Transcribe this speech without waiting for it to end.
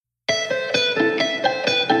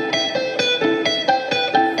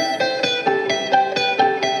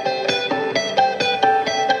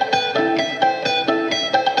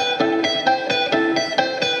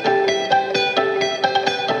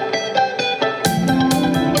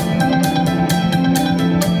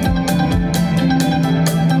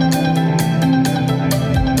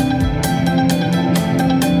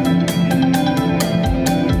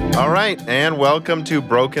and welcome to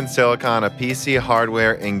Broken Silicon, a PC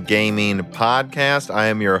hardware and gaming podcast. I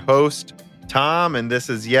am your host, Tom, and this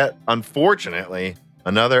is yet, unfortunately,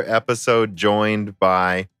 another episode joined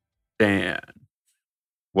by Dan.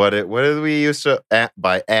 What did we used to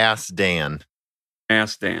by Ass Dan?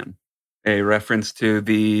 Ass Dan, a reference to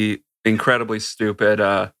the incredibly stupid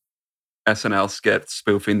SNL skit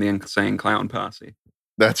spoofing the Insane Clown Posse.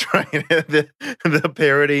 That's right, the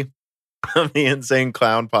parody of the Insane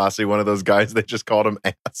Clown Posse. One of those guys, they just called him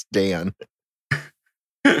Ass Dan.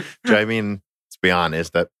 Which, I mean, let's be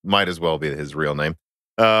honest, that might as well be his real name.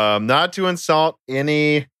 Not to insult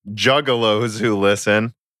any juggalos who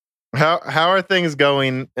listen. How are things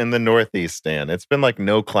going in the Northeast, Stan? It's been like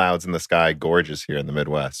no clouds in the sky, gorgeous here in the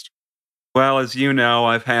Midwest. Well, as you know,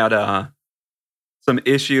 I've had some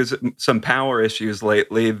issues, some power issues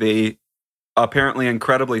lately. They apparently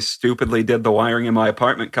incredibly stupidly did the wiring in my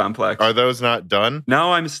apartment complex. Are those not done?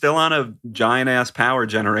 No, I'm still on a giant-ass power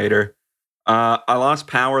generator. I lost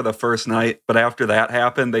power the first night, but after that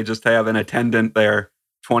happened, they just have an attendant there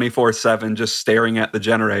 24/7 just staring at the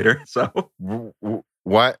generator. So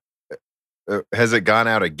what? Has it gone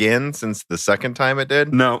out again since the second time it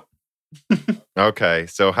did? No. Okay,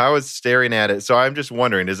 so how is staring at it? So I'm just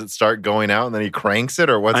wondering, does it start going out and then he cranks it,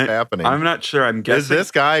 or what's happening? I'm not sure. I'm guessing. Is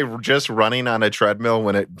this guy just running on a treadmill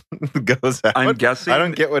when it goes out? I'm guessing. I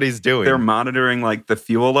don't get what he's doing. They're monitoring like the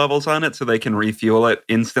fuel levels on it so they can refuel it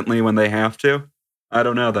instantly when they have to. I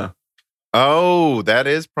don't know though. Oh, that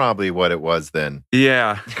is probably what it was then.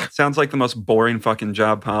 Yeah. Sounds like the most boring fucking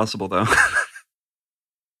job possible though.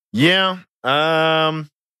 Yeah.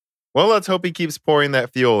 Well, let's hope he keeps pouring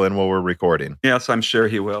that fuel in while we're recording. Yes, I'm sure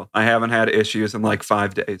he will. I haven't had issues in like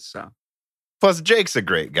 5 days, so. Plus, Jake's a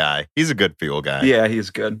great guy. He's a good fuel guy. Yeah,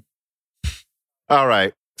 he's good. All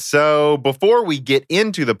right. So before we get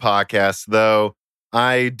into the podcast, though,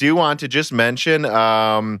 I do want to just mention,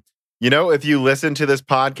 if you listen to this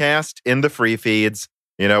podcast in the free feeds,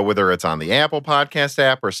 whether it's on the Apple Podcast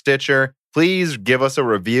app or Stitcher, please give us a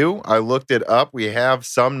review. I looked it up. We have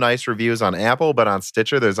some nice reviews on Apple, but on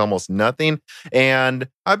Stitcher, there's almost nothing. And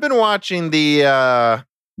I've been watching the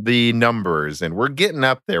numbers, and we're getting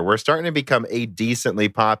up there. We're starting to become a decently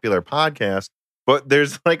popular podcast, but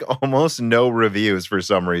there's like almost no reviews for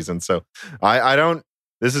some reason. So I don't.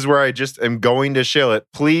 This is where I just am going to shill it.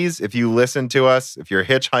 Please, if you listen to us, if you're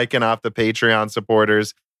hitchhiking off the Patreon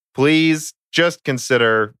supporters, please just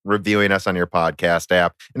consider reviewing us on your podcast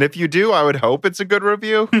app. And if you do, I would hope it's a good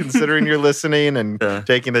review, considering you're listening and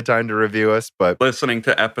taking the time to review us. But listening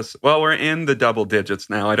to episode, well, we're in the double digits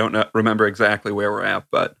now. I don't remember exactly where we're at,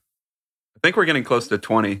 but I think we're getting close to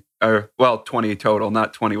 20, 20 total,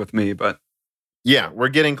 not 20 with me, but yeah, we're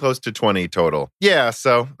getting close to 20 total. Yeah,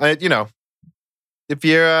 so if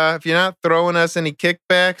you're not throwing us any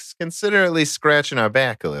kickbacks, consider at least scratching our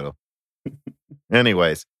back a little.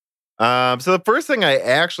 Anyways. So the first thing I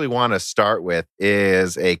actually want to start with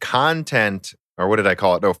is a content, or what did I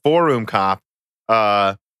call it? No, Forum Cop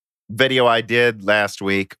video I did last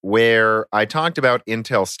week where I talked about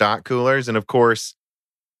Intel stock coolers. And of course,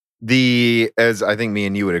 as I think me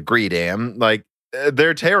and you would agree, Dan, like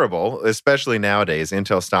they're terrible, especially nowadays.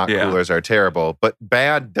 Intel stock coolers are terrible, but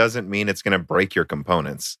bad doesn't mean it's going to break your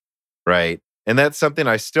components, right? And that's something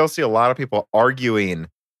I still see a lot of people arguing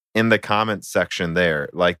in the comments section there,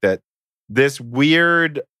 like that. This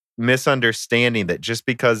weird misunderstanding that just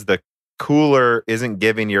because the cooler isn't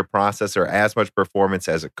giving your processor as much performance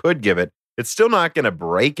as it could give it, it's still not going to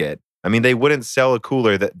break it. I mean, they wouldn't sell a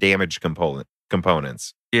cooler that damaged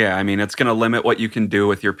components. Yeah, I mean, it's going to limit what you can do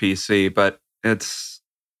with your PC, but it's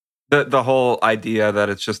the whole idea that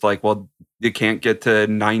it's just like, well, you can't get to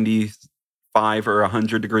 95 or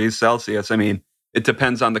 100 degrees Celsius. I mean, it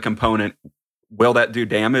depends on the component. Will that do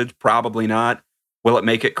damage? Probably not. Will it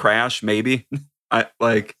make it crash? Maybe.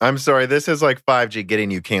 I'm sorry, this is like 5G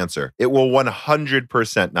getting you cancer. It will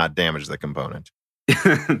 100% not damage the component.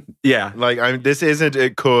 Yeah. This isn't,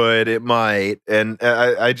 it could, it might. And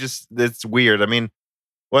it's weird. I mean,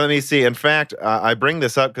 well, let me see. In fact, I bring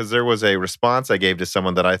this up because there was a response I gave to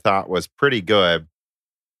someone that I thought was pretty good.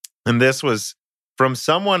 And this was from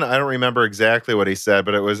someone, I don't remember exactly what he said,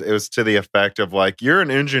 but it was to the effect of like, you're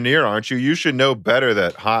an engineer, aren't you? You should know better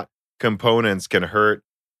that hot components can hurt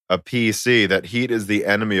a PC, that heat is the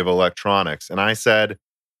enemy of electronics. And I said,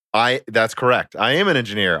 that's correct. I am an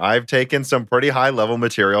engineer. I've taken some pretty high level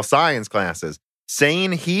material science classes.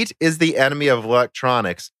 Saying heat is the enemy of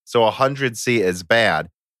electronics, so 100C is bad,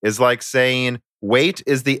 is like saying weight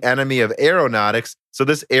is the enemy of aeronautics, so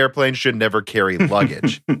this airplane should never carry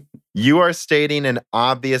luggage. You are stating an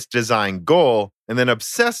obvious design goal and then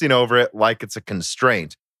obsessing over it like it's a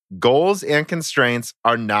constraint. goals and constraints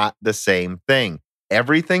are not the same thing.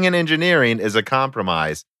 Everything in engineering is a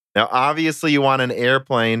compromise. Now, obviously, you want an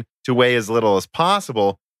airplane to weigh as little as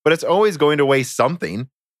possible, but it's always going to weigh something.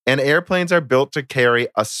 And airplanes are built to carry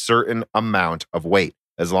a certain amount of weight.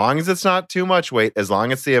 As long as it's not too much weight, as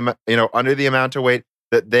long as the under the amount of weight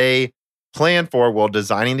that they plan for while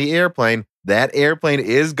designing the airplane, that airplane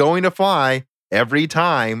is going to fly every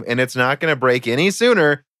time, and it's not going to break any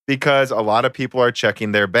sooner because a lot of people are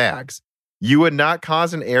checking their bags. You would not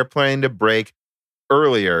cause an airplane to break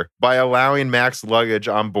earlier by allowing max luggage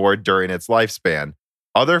on board during its lifespan.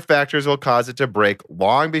 Other factors will cause it to break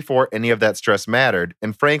long before any of that stress mattered,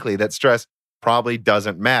 and frankly, that stress probably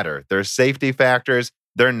doesn't matter. There's safety factors.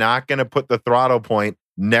 They're not going to put the throttle point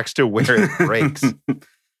next to where it breaks.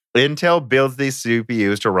 Intel builds these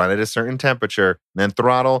CPUs to run at a certain temperature, then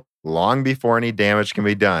throttle long before any damage can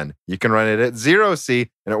be done. You can run it at 0C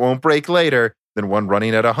and it won't break later than one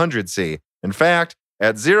running at 100C. In fact,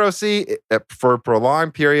 at 0C, for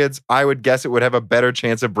prolonged periods, I would guess it would have a better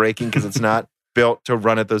chance of breaking because it's not built to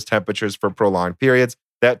run at those temperatures for prolonged periods.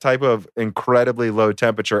 That type of incredibly low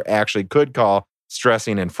temperature actually could cause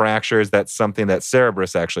stressing and fractures. That's something that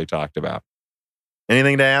Cerebras actually talked about.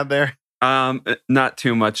 Anything to add there? Not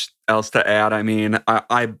too much else to add. I mean,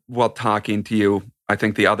 I while talking to you, I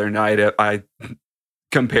think the other night, I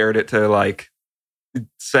compared it to like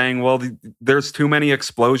saying, well, there's too many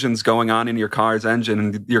explosions going on in your car's engine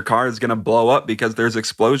and your car is going to blow up because there's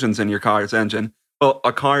explosions in your car's engine. Well,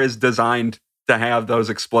 a car is designed to have those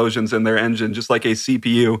explosions in their engine, just like a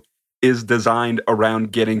CPU is designed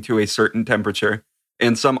around getting to a certain temperature.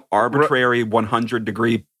 And some arbitrary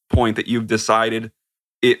 100-degree point that you've decided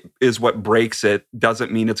it is what breaks it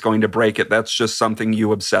doesn't mean it's going to break it. That's just something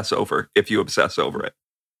you obsess over if you obsess over it.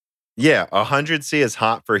 Yeah, 100C is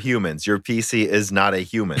hot for humans. Your PC is not a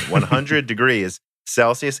human. 100 degrees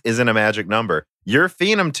Celsius isn't a magic number. Your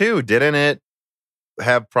Phenom 2, didn't it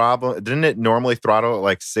have problem? Didn't it normally throttle at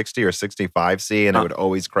like 60 or 65C and it would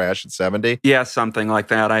always crash at 70? Yeah, something like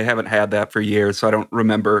that. I haven't had that for years, so I don't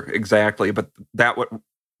remember exactly. But that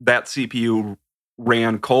CPU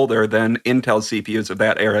ran colder than Intel CPUs of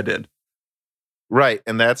that era did. Right,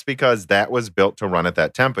 and that's because that was built to run at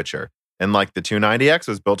that temperature. And like the 290X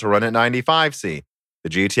was built to run at 95C. The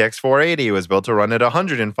GTX 480 was built to run at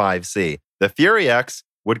 105C. The Fury X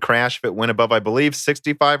would crash if it went above, I believe,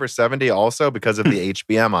 65 or 70 also because of the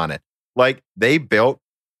HBM on it. Like, they built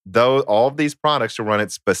all of these products to run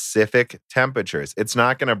at specific temperatures. It's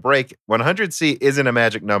not going to break. 100C isn't a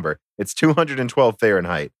magic number. It's 212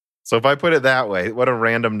 Fahrenheit. So if I put it that way, what a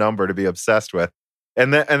random number to be obsessed with.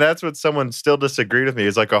 And that's what someone still disagreed with me.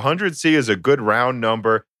 Is like 100C is a good round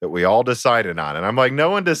number that we all decided on. And I'm like, no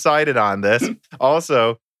one decided on this.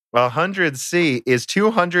 Also, 100C is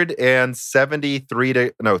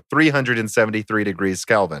 373 degrees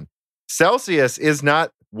Kelvin. Celsius is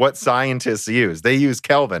not what scientists use. They use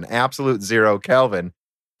Kelvin, absolute zero Kelvin.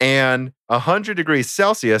 And 100 degrees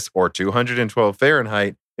Celsius or 212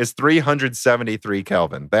 Fahrenheit is 373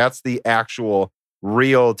 Kelvin. That's the actual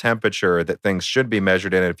real temperature that things should be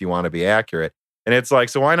measured in if you want to be accurate. And it's like,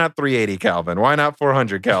 so why not 380 Kelvin? Why not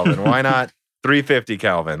 400 Kelvin? Why not 350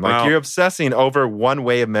 Kelvin? Like, you're obsessing over one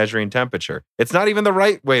way of measuring temperature. It's not even the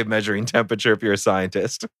right way of measuring temperature if you're a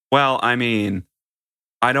scientist. Well, I mean,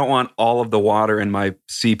 I don't want all of the water in my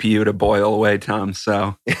CPU to boil away, Tom,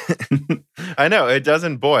 so. I know, it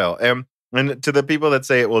doesn't boil. And to the people that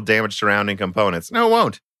say it will damage surrounding components, no, it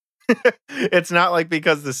won't. It's not like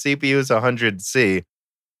because the CPU is 100C,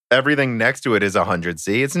 everything next to it is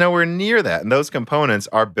 100C. It's nowhere near that. And those components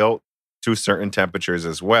are built to certain temperatures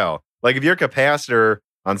as well. Like if your capacitor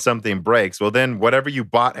on something breaks, well, then whatever you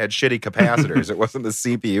bought had shitty capacitors. It wasn't the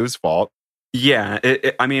CPU's fault. Yeah,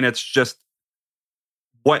 I mean, it's just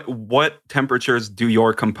what temperatures do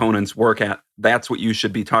your components work at? That's what you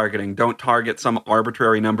should be targeting. Don't target some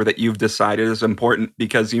arbitrary number that you've decided is important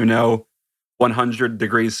because 100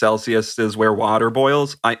 degrees Celsius is where water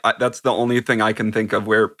boils. That's the only thing I can think of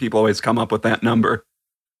where people always come up with that number.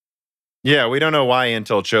 Yeah, we don't know why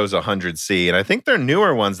Intel chose 100C. And I think their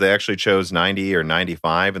newer ones, they actually chose 90 or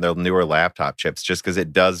 95 and their newer laptop chips just because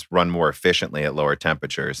it does run more efficiently at lower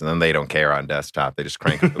temperatures. And then they don't care on desktop. They just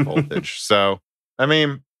crank up the voltage. So, I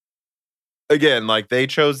mean, again, like they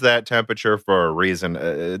chose that temperature for a reason.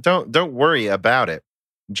 Don't worry about it.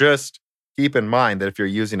 Just keep in mind that if you're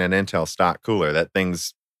using an Intel stock cooler, that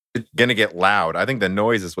thing's going to get loud. I think the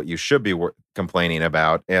noise is what you should be complaining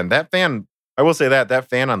about. And that fan, I will say that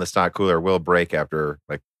fan on the stock cooler will break after,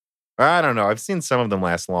 like, I don't know. I've seen some of them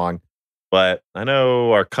last long. But I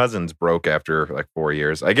know our cousins broke after like 4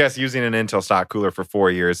 years. I guess using an Intel stock cooler for 4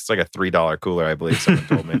 years, it's like a $3 cooler, I believe someone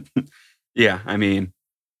told me. Yeah, I mean,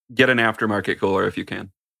 get an aftermarket cooler if you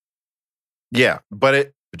can. Yeah,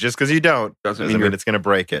 but just because you don't doesn't mean it's going to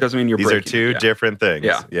break it. Doesn't mean you're These breaking are two different things.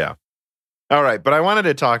 Yeah. All right, but I wanted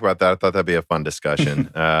to talk about that. I thought that'd be a fun discussion.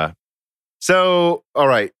 So, all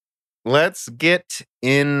right, let's get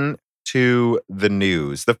into the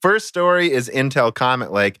news. The first story is Intel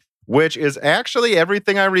Comet Lake, which is actually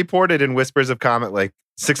everything I reported in Whispers of Comet Lake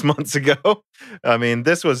 6 months ago. I mean,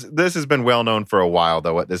 this has been well known for a while,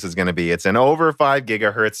 though, what this is going to be. It's an over 5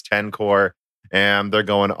 gigahertz, 10 core, and they're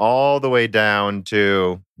going all the way down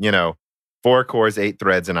to, 4 cores, 8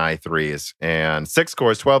 threads, and i3s, and 6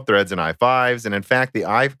 cores, 12 threads, and i5s. And in fact,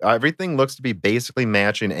 everything looks to be basically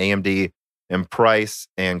matching AMD in price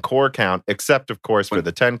and core count, except, of course, for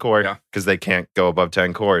the 10 core, because they can't go above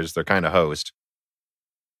 10 cores. They're kind of hosed.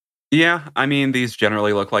 Yeah, I mean, these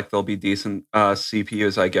generally look like they'll be decent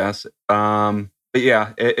CPUs, I guess. But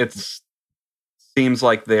yeah, it seems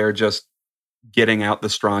like they're just getting out the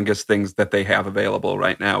strongest things that they have available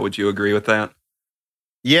right now. Would you agree with that?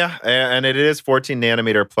 Yeah, and it is 14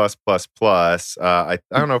 nanometer plus. I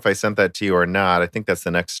don't know if I sent that to you or not. I think that's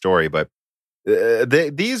the next story, but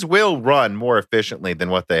these will run more efficiently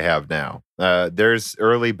than what they have now. There's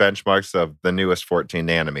early benchmarks of the newest 14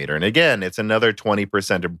 nanometer. And again, it's another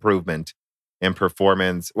 20% improvement in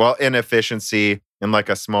performance, in efficiency, and like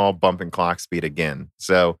a small bump in clock speed again.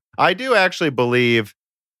 So I do actually believe,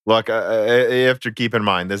 look, you have to keep in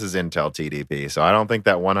mind, this is Intel TDP. So I don't think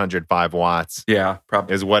that 105 watts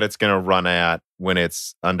probably is what it's going to run at when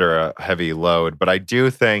it's under a heavy load. But I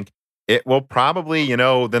do think it will probably, the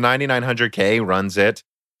 9900K runs it.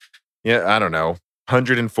 Yeah, I don't know,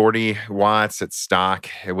 140 watts at stock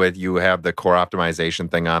with you have the core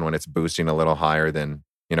optimization thing on when it's boosting a little higher than,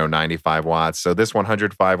 95 watts. So this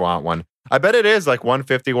 105 watt one, I bet it is like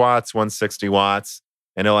 150 watts, 160 watts,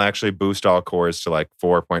 and it'll actually boost all cores to like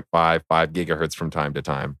 4.5, 5 gigahertz from time to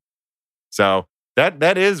time. So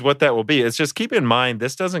that is what that will be. It's just keep in mind,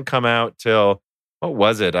 this doesn't come out till, what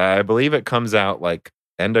was it? I believe it comes out like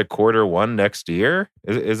end of Q1 next year.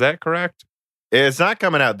 Is that correct? It's not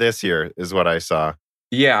coming out this year, is what I saw.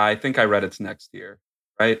 Yeah, I think I read it's next year,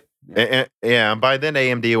 right? And by then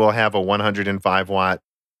AMD will have a 105 watt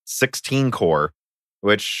 16 core,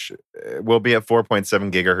 which will be at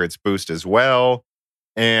 4.7 gigahertz boost as well.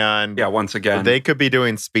 And once again, they could be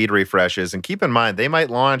doing speed refreshes. And keep in mind, they might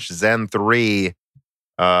launch Zen 3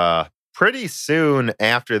 pretty soon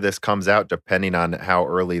after this comes out, depending on how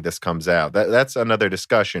early this comes out. That's another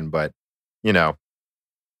discussion, but,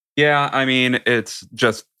 Yeah, I mean, it's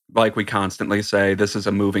just like we constantly say, this is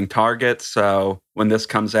a moving target. So when this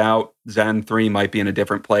comes out, Zen 3 might be in a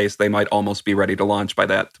different place. They might almost be ready to launch by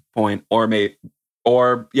that point. Or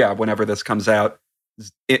whenever this comes out,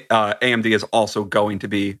 AMD is also going to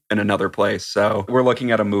be in another place. So we're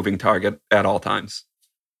looking at a moving target at all times.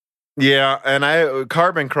 Yeah, and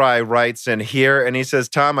Carbon Cry writes in here, and he says,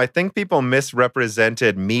 Tom, I think people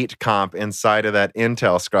misrepresented meat comp inside of that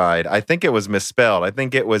Intel slide. I think it was misspelled. I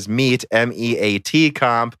think it was meat, MEAT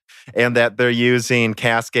comp, and that they're using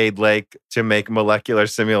Cascade Lake to make molecular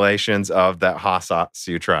simulations of that hot sauce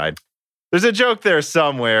you tried. There's a joke there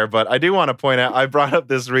somewhere, but I do want to point out, I brought up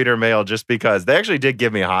this reader mail just because they actually did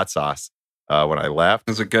give me a hot sauce when I left.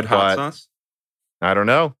 Is it good hot sauce? I don't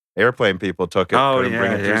know. Airplane people took it. Bring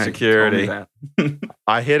it through security.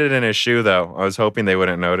 I hid it in a shoe, though. I was hoping they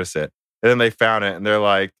wouldn't notice it. And then they found it, and they're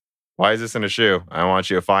like, why is this in a shoe? I want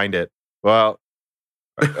you to find it. Well,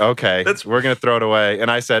 okay, we're going to throw it away.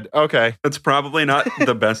 And I said, okay. That's probably not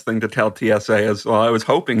the best thing to tell TSA as well. I was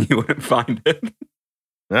hoping you wouldn't find it.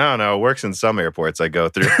 No, it works in some airports I go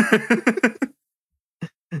through.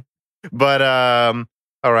 But,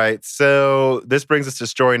 all right. So this brings us to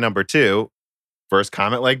story number 2. First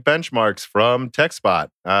Comet Lake benchmarks from TechSpot.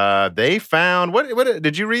 They found, what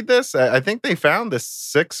did you read this? I think they found this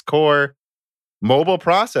 6-core mobile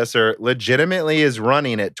processor legitimately is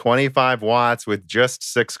running at 25 watts with just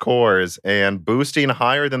 6 cores and boosting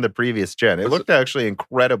higher than the previous gen. It looked actually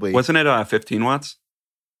incredibly. Wasn't it 15 watts?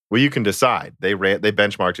 Well, you can decide. They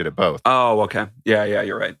benchmarked it at both. Oh, okay. Yeah,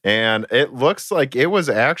 you're right. And it looks like it was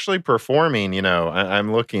actually performing,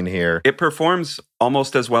 I'm looking here. It performs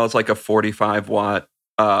almost as well as like a 45 watt,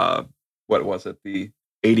 what was it? The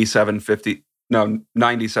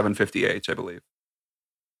 9750H, I believe.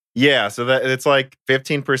 Yeah, so that it's like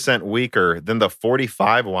 15% weaker than the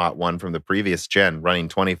 45 watt one from the previous gen running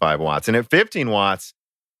 25 watts. And at 15 watts,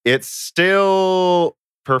 it's still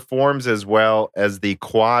performs as well as the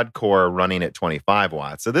quad core running at 25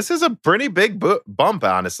 watts. So this is a pretty big bump,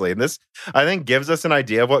 honestly. And this, I think, gives us an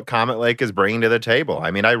idea of what Comet Lake is bringing to the table.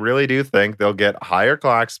 I mean, I really do think they'll get higher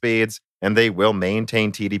clock speeds and they will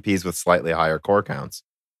maintain TDPs with slightly higher core counts.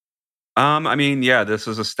 I mean, yeah, this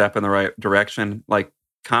is a step in the right direction. Like,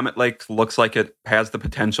 Comet Lake looks like it has the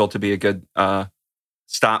potential to be a good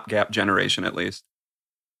stopgap generation, at least.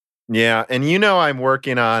 Yeah, and I'm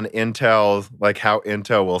working on Intel, like how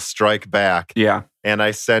Intel will strike back. Yeah. And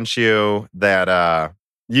I sent you that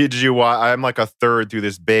I'm like a third through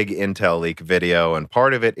this big Intel leak video, and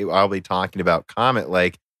part of it I'll be talking about Comet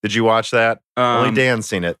Lake. Did you watch that? Only Dan's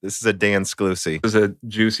seen it. This is a Dan Sclusy. This is a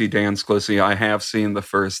juicy Dan Sclusy. I have seen the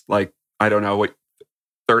first, like, I don't know, what,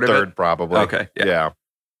 third of it? Third, probably. Okay, yeah.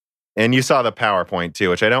 And you saw the PowerPoint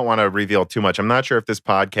too, which I don't want to reveal too much. I'm not sure if this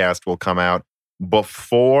podcast will come out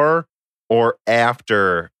before or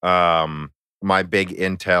after my big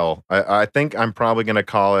Intel. I think I'm probably going to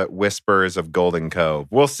call it Whispers of Golden Cove.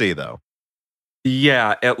 We'll see, though.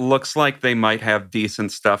 Yeah, it looks like they might have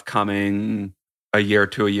decent stuff coming a year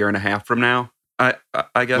to a year and a half from now. I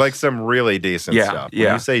guess. Like some really decent stuff.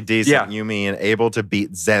 When you say decent, you mean able to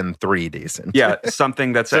beat Zen 3 decent. Yeah,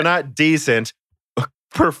 something that's... So not decent,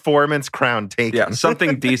 performance crown taken. Yeah,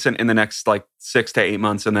 something decent in the next, like, 6 to 8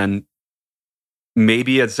 months, and then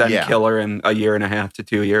maybe a Zen killer in a year and a half to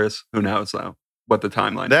 2 years. Who knows, though, what the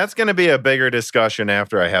timeline is. That's going to be a bigger discussion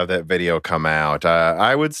after I have that video come out.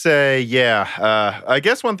 I would say, I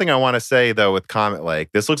guess one thing I want to say, though, with Comet Lake,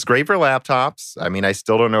 this looks great for laptops. I mean, I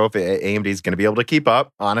still don't know if AMD is going to be able to keep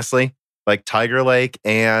up, honestly. Like Tiger Lake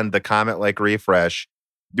and the Comet Lake refresh.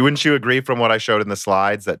 Wouldn't you agree from what I showed in the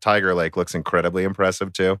slides that Tiger Lake looks incredibly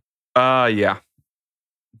impressive, too? Yeah.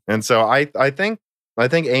 And so I think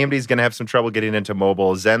AMD is going to have some trouble getting into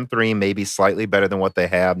mobile. Zen 3 may be slightly better than what they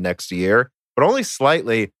have next year, but only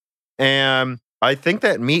slightly. And I think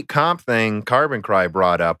that Meet Comp thing Carbon Cry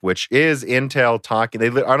brought up, which is Intel talking. I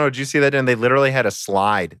don't know, did you see that? And they literally had a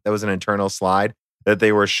slide. That was an internal slide that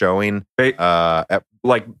they were showing.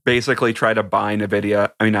 Like, basically try to buy buy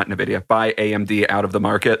AMD out of the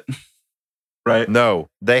market. Right? No,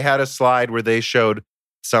 they had a slide where they showed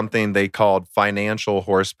something they called financial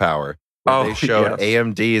horsepower. They showed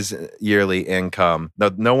AMD's yearly income.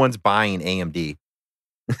 No one's buying AMD.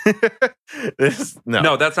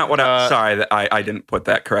 No, that's not what sorry, I didn't put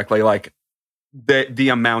that correctly. Like, the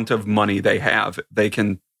amount of money they have, they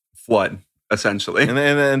can flood, essentially.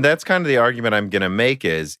 And that's kind of the argument I'm going to make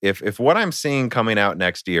is if what I'm seeing coming out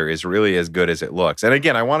next year is really as good as it looks. And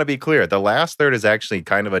again, I want to be clear. The last third is actually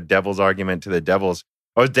kind of a devil's argument to the devil's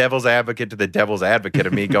advocate to the devil's advocate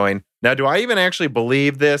of me going, now, do I even actually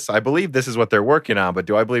believe this? I believe this is what they're working on, but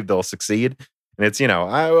do I believe they'll succeed? And it's,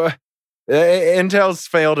 Intel's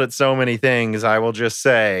failed at so many things. I will just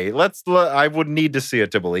say, I would need to see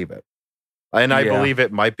it to believe it. And I believe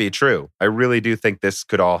it might be true. I really do think this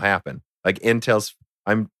could all happen. Like and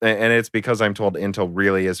it's because I'm told Intel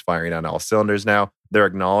really is firing on all cylinders now. They're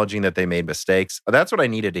acknowledging that they made mistakes. That's what I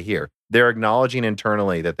needed to hear. They're acknowledging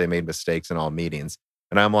internally that they made mistakes in all meetings.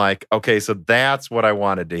 And I'm like, okay, so that's what I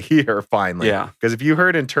wanted to hear finally. Yeah. Because if you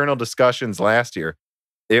heard internal discussions last year,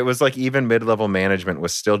 it was like even mid-level management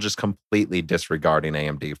was still just completely disregarding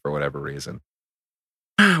AMD for whatever reason.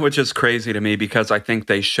 Which is crazy to me because I think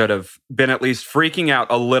they should have been at least freaking out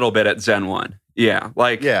a little bit at Zen 1. Yeah.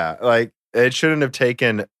 Like it shouldn't have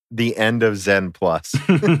taken the end of Zen Plus.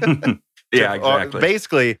 Yeah, exactly.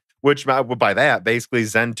 Basically, which by that, basically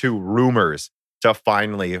Zen 2 rumors to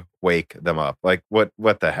finally wake them up. Like, what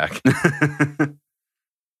the heck?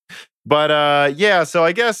 But so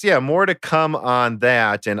I guess, more to come on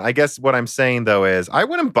that. And I guess what I'm saying, though, is I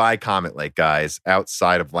wouldn't buy Comet Lake, guys,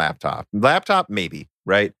 outside of laptop. Laptop, maybe,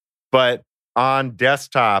 right? But on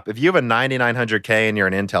desktop, if you have a 9900K and you're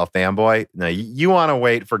an Intel fanboy, no, you want to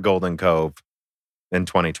wait for Golden Cove in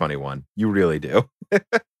 2021. You really do.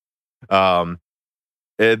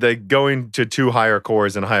 The going to 2 higher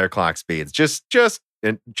cores and higher clock speeds.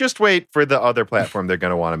 Just wait for the other platform they're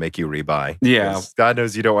going to want to make you rebuy. Yeah. God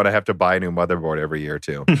knows you don't want to have to buy a new motherboard every year,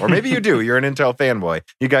 too. Or maybe you do. You're an Intel fanboy.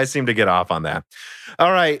 You guys seem to get off on that.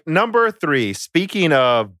 All right. Number 3. Speaking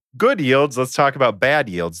of good yields, let's talk about bad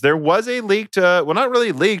yields. There was a leaked, not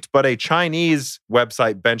really leaked, but a Chinese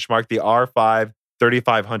website benchmark, the R5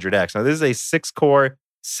 3500X. Now, this is a 6-core,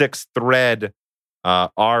 6-thread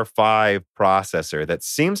R5 processor that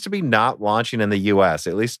seems to be not launching in the US.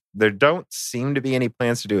 At least there don't seem to be any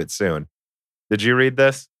plans to do it soon. Did you read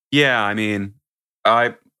this? Yeah, I mean,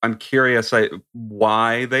 I'm curious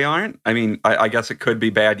why they aren't. I mean, I guess it could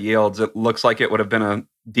be bad yields. It looks like it would have been a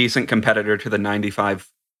decent competitor to the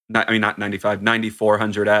not 95,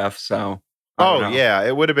 9400F. So, I don't Oh, know. yeah,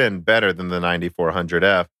 it would have been better than the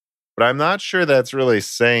 9400F, but I'm not sure that's really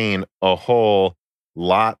saying a whole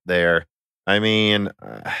lot there. I mean,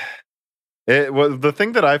 the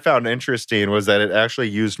thing that I found interesting was that it actually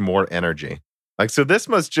used more energy. Like, so this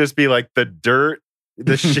must just be like the dirt,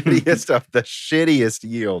 the shittiest of the shittiest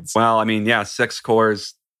yields. Well, I mean, yeah, 6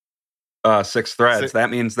 cores, 6 threads. Si- That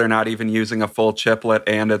means they're not even using a full chiplet,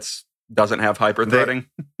 and it's doesn't have hyperthreading.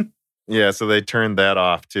 Yeah, so they turned that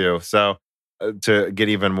off too. So to get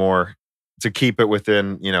even more, to keep it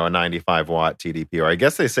within, a 95 watt TDP, or I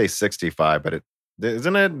guess they say 65, but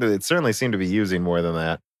isn't it? It certainly seemed to be using more than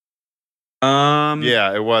that.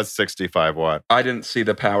 Yeah, it was 65 watt. I didn't see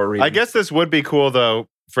the power reading. I guess this would be cool though,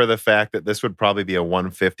 for the fact that this would probably be a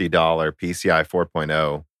 $150 PCI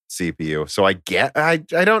 4.0 CPU. So I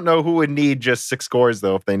don't know who would need just 6 cores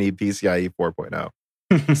though if they need PCIe 4.0.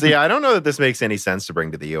 So yeah, I don't know that this makes any sense to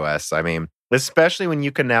bring to the US. I mean, especially when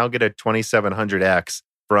you can now get a 2700X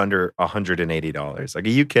for under $180. Like, are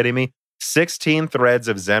you kidding me? 16 threads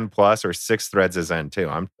of Zen Plus or 6 threads of Zen 2.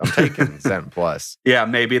 I'm taking Zen Plus. Yeah,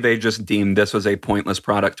 maybe they just deemed this was a pointless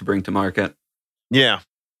product to bring to market. Yeah.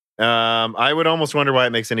 I would almost wonder why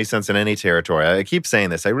it makes any sense in any territory. I keep saying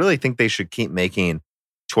this. I really think they should keep making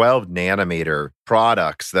 12 nanometer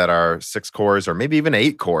products that are 6 cores or maybe even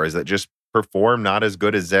 8 cores that just perform not as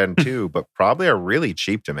good as Zen 2, but probably are really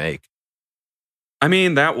cheap to make. I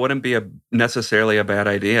mean, that wouldn't be necessarily a bad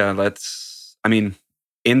idea.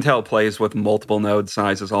 Intel plays with multiple node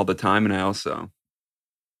sizes all the time now, so.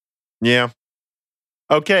 Yeah.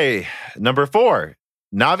 Okay, number 4.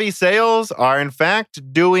 Navi sales are in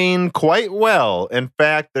fact doing quite well. In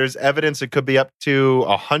fact, there's evidence it could be up to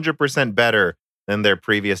 100% better than their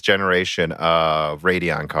previous generation of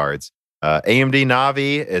Radeon cards. AMD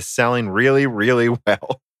Navi is selling really, really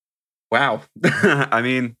well. Wow. I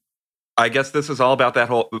mean, I guess this is all about that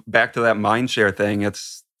whole back to that mindshare thing.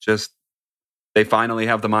 It's just they finally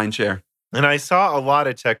have the mindshare. And I saw a lot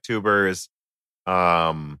of tech tubers,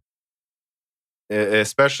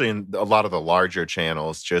 especially in a lot of the larger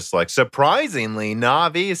channels, just like, surprisingly,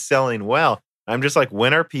 Navi is selling well. I'm just like,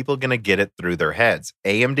 when are people going to get it through their heads?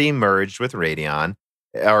 AMD merged with Radeon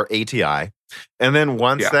or ATI. And then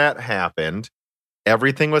once that happened,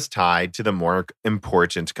 everything was tied to the more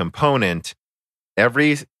important component.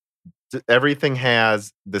 Everything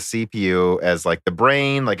has the CPU as like the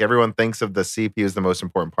brain. Like, everyone thinks of the CPU as the most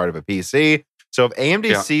important part of a PC. So if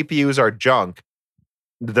AMD CPUs are junk,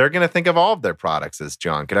 they're going to think of all of their products as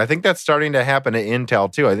junk. And I think that's starting to happen at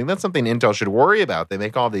Intel too. I think that's something Intel should worry about. They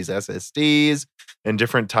make all these SSDs and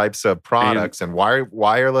different types of products and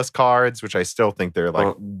wireless cards, which I still think they're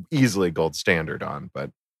like easily gold standard on.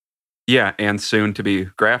 But yeah, and soon to be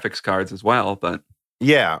graphics cards as well. But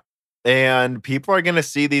yeah. And people are going to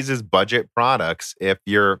see these as budget products if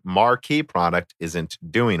your marquee product isn't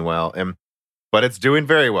doing well. But it's doing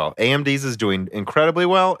very well. AMD's is doing incredibly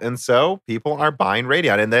well. And so people are buying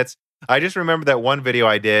Radeon. And I just remember that one video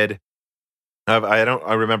I did. I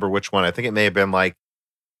remember which one. I think it may have been like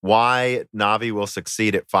why Navi will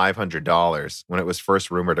succeed at $500 when it was first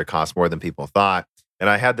rumored to cost more than people thought. And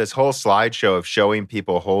I had this whole slideshow of showing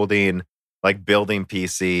people holding like building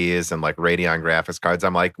PCs and like Radeon graphics cards.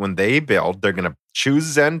 I'm like, when they build, they're going to choose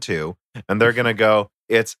Zen 2 and they're going to go,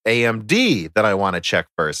 it's AMD that I want to check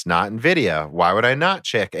first, not NVIDIA. Why would I not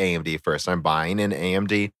check AMD first? I'm buying an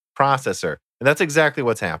AMD processor. And that's exactly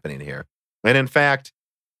what's happening here. And in fact,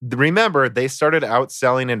 remember, they started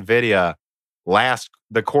outselling NVIDIA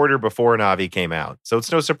the quarter before Navi came out. So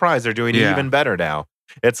it's no surprise they're doing even better now.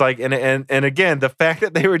 It's like, and again, the fact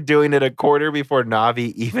that they were doing it a quarter before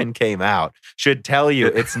Navi even came out should tell you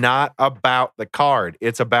it's not about the card.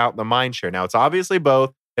 It's about the mindshare. Now, it's obviously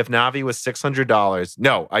both. If Navi was $600,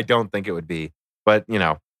 no, I don't think it would be. But,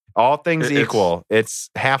 all things equal, it's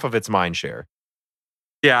half of its mindshare.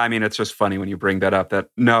 Yeah, I mean, it's just funny when you bring that up that,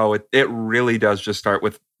 no, it really does just start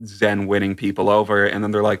with Zen winning people over. And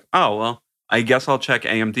then they're like, oh, well, I guess I'll check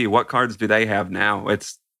AMD. What cards do they have now? I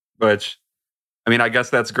guess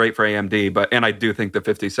that's great for AMD, and I do think the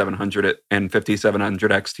 5700 and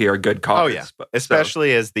 5700 XT are good cards. Oh, yeah.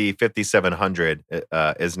 Especially as the 5700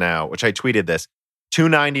 is now, which I tweeted this,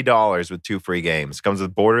 $290 with 2 free games. Comes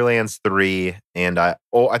with Borderlands 3, and I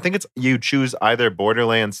think it's you choose either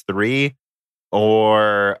Borderlands 3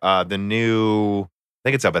 or the new, I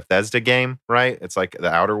think it's a Bethesda game, right? It's like the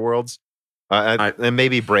Outer Worlds. And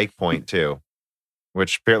maybe Breakpoint too.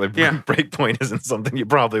 Which apparently Breakpoint isn't something you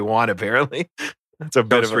probably want, apparently. It's a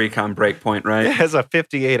bit of Recon Breakpoint, right? It has a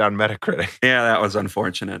 58 on Metacritic. Yeah, that was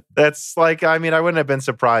unfortunate. That's like, I wouldn't have been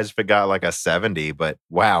surprised if it got like a 70, but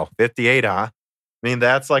wow, 58, huh? I mean,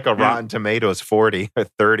 that's like a Rotten Tomatoes 40 or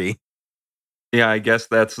 30. Yeah, I guess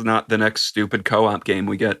that's not the next stupid co-op game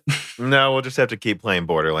we get. No, we'll just have to keep playing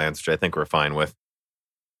Borderlands, which I think we're fine with.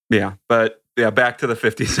 Yeah, but back to the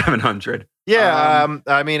 5700. Yeah,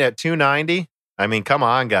 I mean, at $290, I mean, come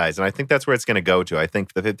on, guys. And I think that's where it's going to go to. I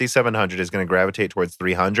think the 5700 is going to gravitate towards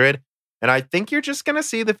 $300. And I think you're just going to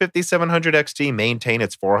see the 5700 XT maintain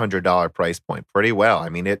its $400 price point pretty well. I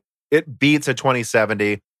mean, it beats a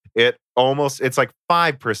 2070. It's like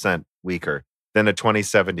 5% weaker than a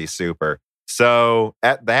 2070 Super. So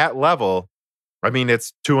at that level, I mean,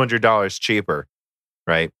 it's $200 cheaper,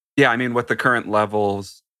 right? Yeah, I mean, with the current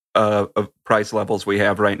levels of price levels we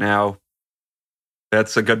have right now,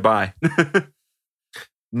 that's a good buy.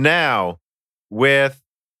 Now, with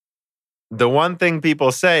the one thing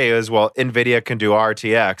people say is, well, NVIDIA can do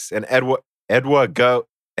RTX, and Edwig Go.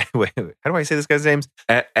 Wait, how do I say this guy's names?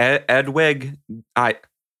 Edwig.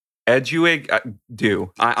 Edwig.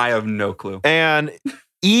 I have no clue. And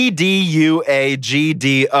EDUAGDO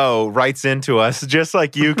writes into us, just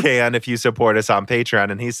like you can if you support us on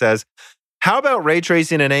Patreon. And he says, how about ray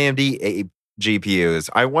tracing and AMD GPUs?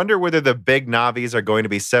 I wonder whether the big Navis are going to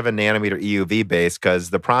be 7 nanometer EUV based,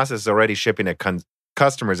 because the process is already shipping to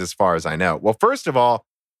customers as far as I know. Well, first of all,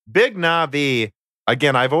 big Navi,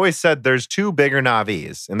 again, I've always said there's 2 bigger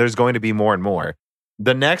Navis, and there's going to be more and more.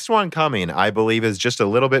 The next one coming, I believe, is just a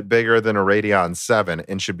little bit bigger than a Radeon 7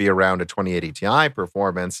 and should be around a 2080 Ti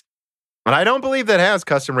performance. And I don't believe that has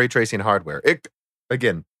custom ray tracing hardware. It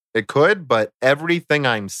could, but everything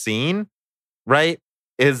I'm seeing, right,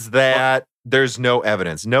 is that there's no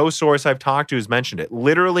evidence. No source I've talked to has mentioned it.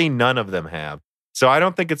 Literally none of them have. So I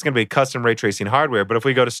don't think it's going to be custom ray tracing hardware. But if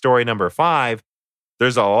we go to story number 5,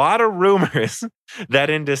 there's a lot of rumors that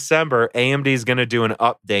in December, AMD is going to do an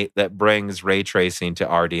update that brings ray tracing to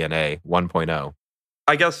RDNA 1.0.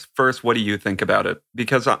 I guess first, what do you think about it?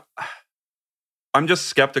 Because I'm just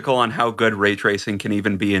skeptical on how good ray tracing can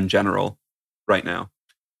even be in general right now.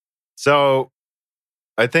 So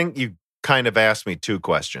I think you kind of asked me 2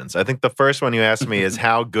 questions. I think the first one you asked me is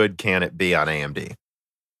how good can it be on AMD?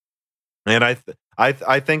 And I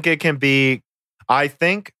think it can be. I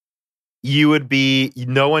think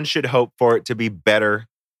no one should hope for it to be better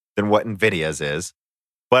than what NVIDIA's is.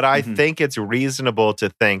 But I think it's reasonable to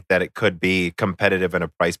think that it could be competitive in a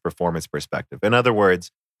price performance perspective. In other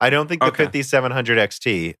words, I don't think the 5700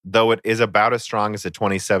 XT, though it is about as strong as a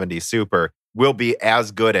 2070 Super, will be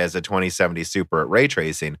as good as a 2070 Super at ray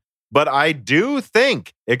tracing. But I do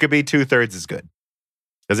think it could be 2/3 as good,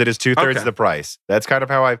 because it is 2/3 of the price. That's kind of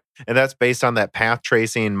how and that's based on that path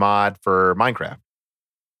tracing mod for Minecraft.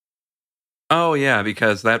 Oh, yeah,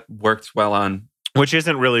 because that works well on... Which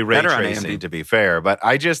isn't really ray tracing, to be fair. But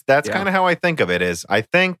that's kind of how I think of it is. I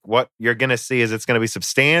think what you're going to see is it's going to be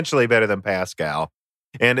substantially better than Pascal.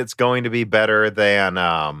 And it's going to be better than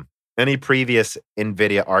any previous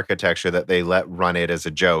NVIDIA architecture that they let run it as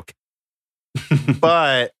a joke.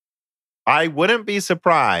 But I wouldn't be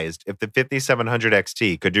surprised if the 5700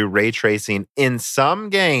 XT could do ray tracing in some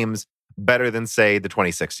games better than, say, the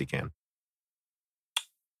 2060 can.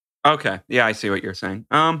 Okay. Yeah, I see what you're saying.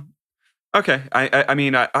 Okay. I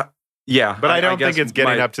mean, yeah. But I don't think it's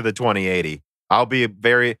getting up to the 2080.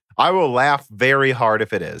 I will laugh very hard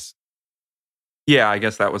if it is. Yeah, I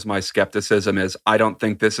guess that was my skepticism is I don't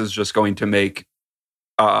think this is just going to make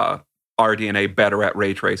RDNA better at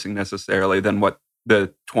ray tracing necessarily than what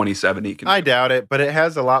the 2070 can do. I doubt it, but it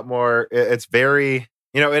has a lot more. It's very,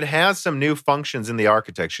 it has some new functions in the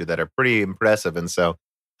architecture that are pretty impressive. And so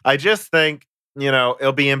I just think,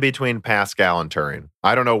 it'll be in between Pascal and Turing.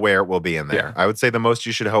 I don't know where it will be in there. Yeah. I would say the most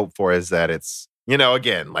you should hope for is that it's,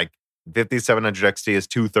 again, like 5700 XT is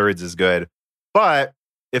 2/3 as good. But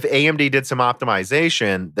if AMD did some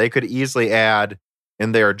optimization, they could easily add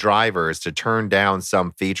in their drivers to turn down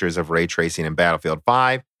some features of ray tracing in Battlefield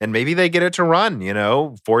 5. And maybe they get it to run,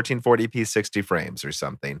 1440p 60 frames or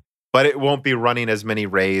something. But it won't be running as many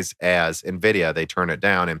rays as NVIDIA. They turn it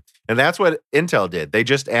down. And that's what Intel did. They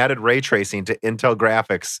just added ray tracing to Intel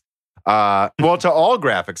graphics. To all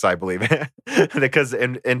graphics, I believe. Because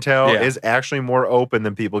Intel is actually more open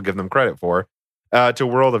than people give them credit for to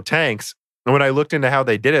World of Tanks. And when I looked into how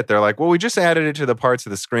they did it, they're like, well, we just added it to the parts of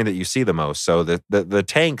the screen that you see the most. So the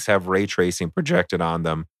tanks have ray tracing projected on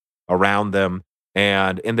them, around them,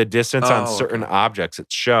 and in the distance on certain objects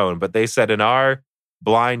it's shown. But they said in our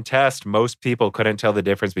blind test, most people couldn't tell the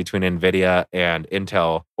difference between NVIDIA and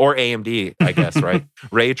Intel or AMD, I guess, right?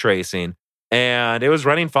 Ray tracing. And it was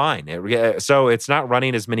running fine. So it's not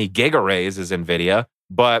running as many gigarays as NVIDIA,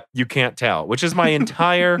 but you can't tell, which is my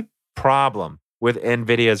entire problem with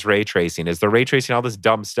NVIDIA's ray tracing is they're ray tracing all this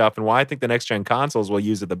dumb stuff, and why I think the next gen consoles will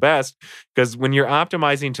use it the best, because when you're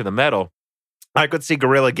optimizing to the metal, I could see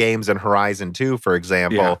Guerrilla Games and Horizon 2, for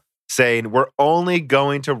example, saying we're only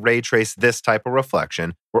going to ray trace this type of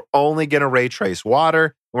reflection. We're only going to ray trace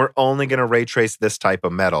water. We're only going to ray trace this type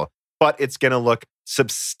of metal. But it's going to look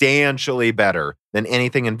substantially better than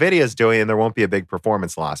anything NVIDIA is doing, and there won't be a big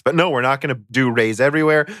performance loss. But no, we're not going to do rays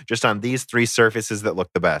everywhere, just on these 3 surfaces that look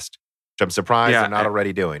the best, which I'm surprised they're not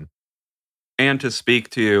already doing. And to speak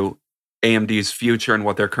to AMD's future and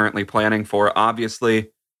what they're currently planning for,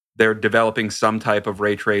 obviously, they're developing some type of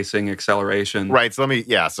ray tracing acceleration. Right. So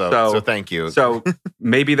so thank you. So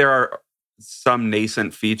maybe there are some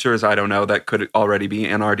nascent features, I don't know, that could already be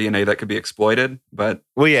in RDNA that could be exploited. But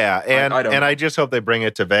I just hope they bring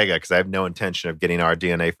it to Vega, because I have no intention of getting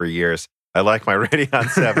RDNA for years. I like my Radeon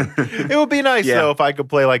 7. It would be nice though if I could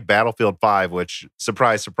play like Battlefield 5, which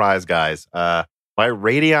surprise, guys. My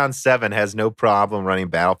Radeon 7 has no problem running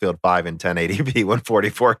Battlefield 5 in 1080p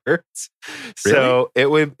 144 hertz. So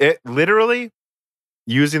it literally,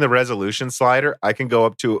 using the resolution slider, I can go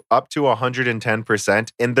up to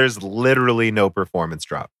 110%, and there's literally no performance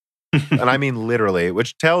drop. And I mean literally,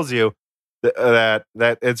 which tells you that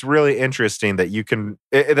it's really interesting that you can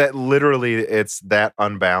that literally it's that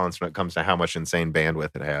unbalanced when it comes to how much insane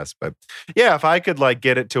bandwidth it has. But yeah, if I could like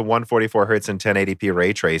get it to 144 hertz and 1080p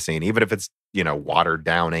ray tracing, even if it's watered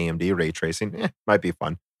down AMD ray tracing, might be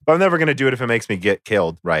fun. But I'm never going to do it if it makes me get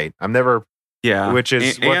killed. Right? I'm never. Yeah, which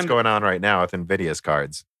is what's going on right now with NVIDIA's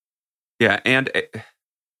cards. Yeah, and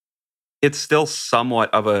it's still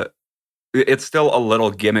somewhat of it's still a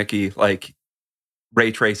little gimmicky, like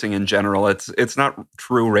ray tracing in general. It's not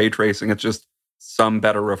true ray tracing. It's just some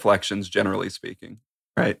better reflections, generally speaking.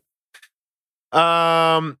 Right?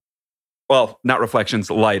 Well, not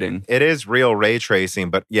reflections, lighting. It is real ray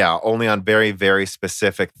tracing, but yeah, only on very, very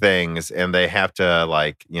specific things, and they have to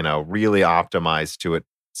really optimize to it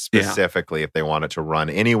specifically if they want it to run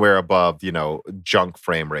anywhere above, junk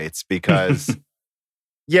frame rates, because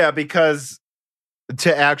because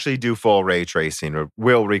to actually do full ray tracing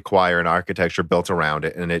will require an architecture built around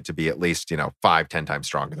it, and it to be at least, 5-10 times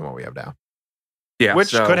stronger than what we have now. Yeah.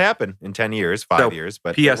 Which could happen in 10 years, 5 years,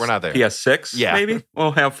 but we're not there. PS6, maybe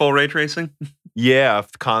we'll have full ray tracing. Yeah,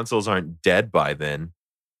 if consoles aren't dead by then.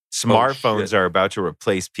 Smartphones are about to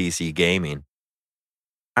replace PC gaming.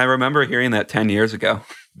 I remember hearing that 10 years ago.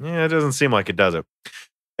 Yeah, it doesn't seem like it, does it?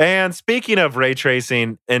 And speaking of ray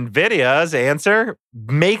tracing, NVIDIA's answer,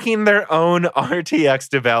 making their own RTX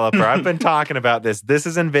developer. I've been talking about this. This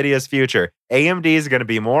is NVIDIA's future. AMD is going to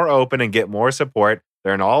be more open and get more support.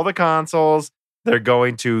 They're in all the consoles. They're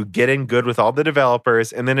going to get in good with all the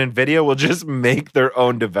developers, and then NVIDIA will just make their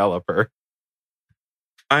own developer.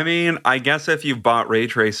 I mean, I guess if you bought ray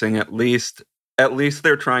tracing, at least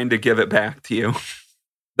they're trying to give it back to you.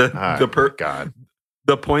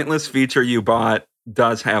 The pointless feature you bought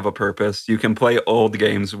does have a purpose. You can play old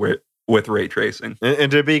games with ray tracing. And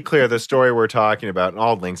to be clear, the story we're talking about, and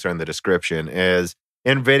all links are in the description, is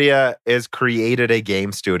NVIDIA has created a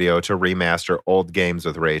game studio to remaster old games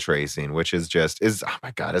with ray tracing, which is oh my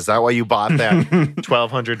God, is that why you bought that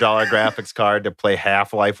 $1,200 graphics card to play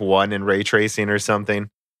Half-Life 1 in ray tracing or something?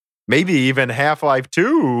 Maybe even Half-Life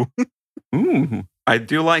 2. Ooh, I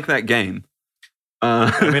do like that game.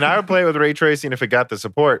 I mean, I would play it with ray tracing if it got the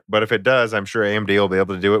support, but if it does, I'm sure AMD will be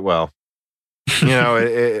able to do it well.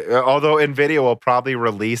 Although NVIDIA will probably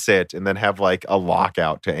release it and then have like a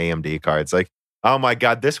lockout to AMD cards. Like, oh my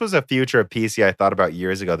God, this was a future of PC I thought about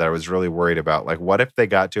years ago that I was really worried about. Like, what if they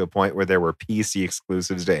got to a point where there were PC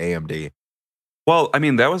exclusives to AMD? Well, I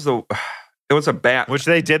mean, it was a bat. Which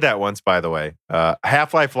they did that once, by the way.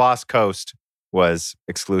 Half-Life Lost Coast was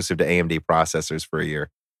exclusive to AMD processors for a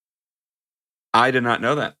year. I did not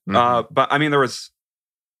know that. But I mean, there was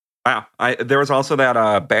also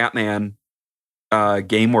that Batman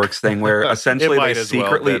GameWorks thing where essentially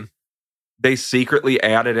they secretly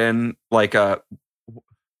added in like I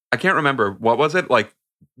can't remember, what was it, like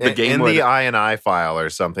the game in the INI file or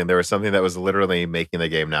something. There was something that was literally making the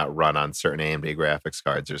game not run on certain AMD graphics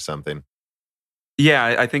cards or something.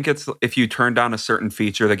 Yeah, I think it's if you turned on a certain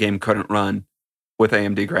feature, the game couldn't run with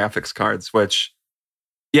AMD graphics cards, which.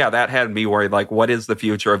 Yeah, that had me worried. Like, what is the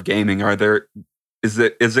future of gaming? Is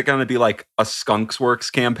it going to be like a Skunks Works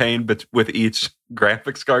campaign, but with each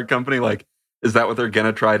graphics card company? Like, is that what they're going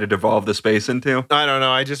to try to devolve the space into? I don't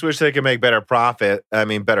know. I just wish they could make better products.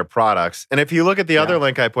 And if you look at the other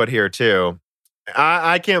link I put here too,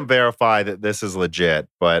 I can't verify that this is legit,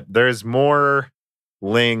 but there's more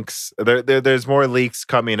links. There's more leaks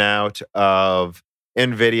coming out of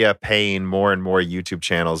NVIDIA paying more and more YouTube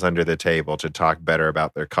channels under the table to talk better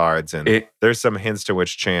about their cards. And there's some hints to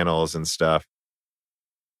which channels and stuff.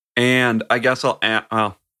 And I guess I'll add,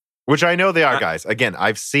 which I know they are, guys. Again,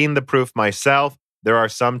 I've seen the proof myself. There are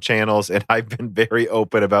some channels, and I've been very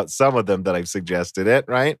open about some of them that I've suggested it,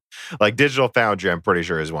 right? Like Digital Foundry, I'm pretty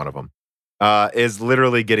sure is one of them, is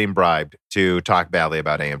literally getting bribed to talk badly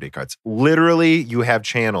about AMD cards. Literally, you have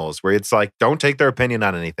channels where it's like, don't take their opinion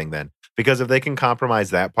on anything then. Because if they can compromise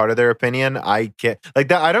that part of their opinion, I can't, like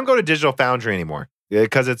that. I don't go to Digital Foundry anymore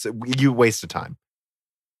because you waste of time.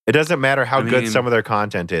 It doesn't matter how good some of their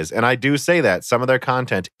content is. And I do say that some of their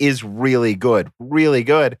content is really good,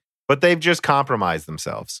 but they've just compromised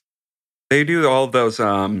themselves. They do all of those,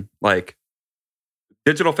 like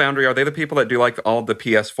Digital Foundry. Are they the people that do like all the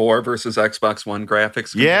PS4 versus Xbox One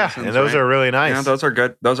graphics? Yeah, and those are really nice. Yeah, those are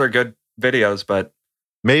good. Those are good videos, but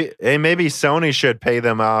maybe Sony should pay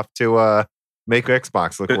them off to make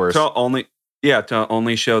Xbox look worse. To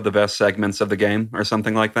only show the best segments of the game or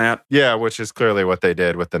something like that. Yeah, which is clearly what they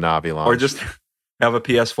did with the Navi launch. Or just have a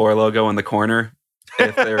PS4 logo in the corner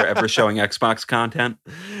if they're ever showing Xbox content.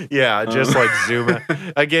 Yeah, just like zoom out.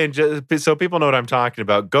 Again, just so people know what I'm talking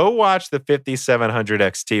about, go watch the 5700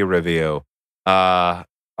 XT review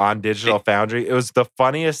on Digital Foundry. It was the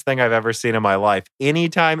funniest thing I've ever seen in my life.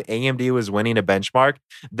 Anytime AMD was winning a benchmark,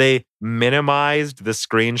 they minimized the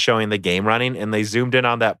screen showing the game running and they zoomed in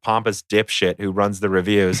on that pompous dipshit who runs the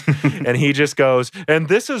reviews. And he just goes, and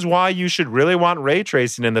this is why you should really want ray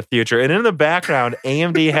tracing in the future. And in the background,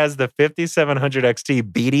 AMD has the 5700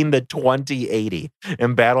 XT beating the 2080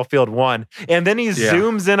 in Battlefield 1. And then he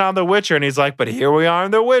zooms in on The Witcher and he's like, but here we are in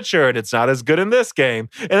The Witcher and it's not as good in this game.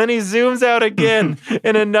 And then he zooms out again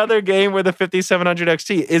in another game where the 5700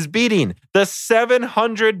 XT is beating the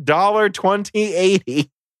 $700 2080.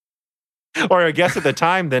 Or I guess at the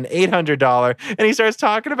time, then $800. And he starts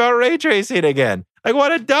talking about ray tracing again. Like,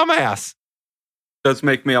 what a dumbass. Does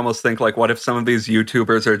make me almost think, like, what if some of these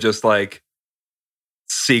YouTubers are just, like,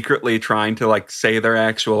 secretly trying to, like, say their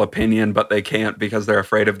actual opinion, but they can't because they're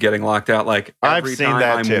afraid of getting locked out? Like, every time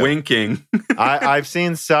I'm winking. I've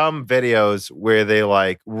seen some videos where they,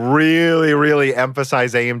 like, really, really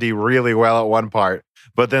emphasize AMD really well at one part,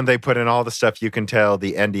 but then they put in all the stuff you can tell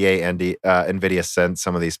the NDA NVIDIA sent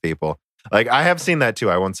some of these people. Like, I have seen that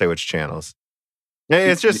too. I won't say which channels.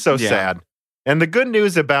 It's just so sad. And the good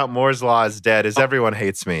news about Moore's Law is dead is everyone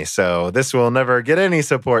hates me. So this will never get any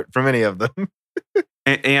support from any of them.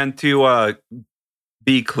 and to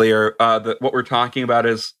be clear, what we're talking about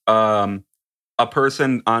is a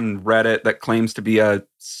person on Reddit that claims to be a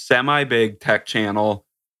semi-big tech channel.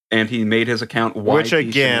 And he made his account YT Which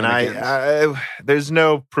again, I there's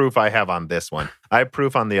no proof I have on this one. I have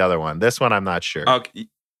proof on the other one. This one, I'm not sure. Okay.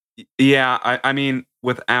 Yeah, I mean,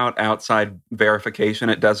 without outside verification,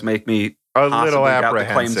 it does make me a little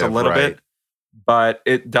apprehensive, claims a little bit. But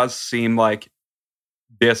it does seem like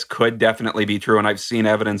this could definitely be true. And I've seen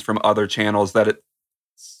evidence from other channels that it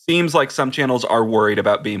seems like some channels are worried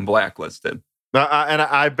about being blacklisted. And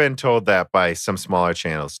I've been told that by some smaller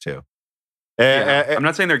channels too. I'm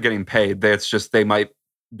not saying they're getting paid. It's just they might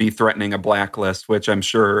be threatening a blacklist, which I'm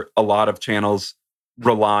sure a lot of channels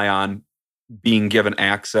rely on being given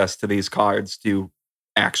access to these cards to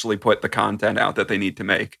actually put the content out that they need to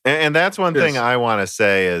make. And that's one thing I want to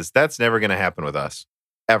say is that's never going to happen with us,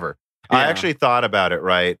 ever. Yeah. I actually thought about it,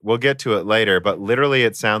 right? We'll get to it later, but literally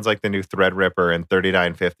it sounds like the new Threadripper and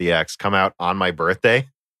 3950X come out on my birthday.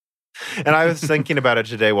 And I was thinking about it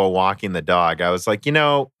today while walking the dog. I was like,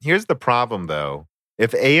 here's the problem though.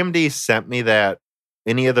 If AMD sent me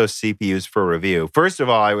any of those CPUs for review, first of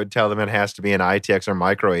all, I would tell them it has to be an ITX or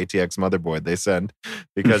micro ATX motherboard they send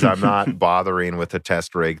because I'm not bothering with the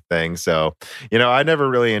test rig thing. So, I never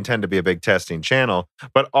really intend to be a big testing channel,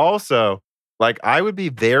 but also like I would be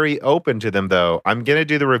very open to them though. I'm going to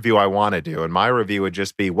do the review I want to do. And my review would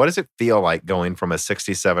just be, what does it feel like going from a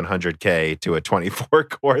 6700K to a 24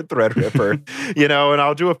 core Threadripper, and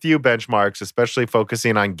I'll do a few benchmarks, especially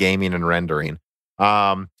focusing on gaming and rendering.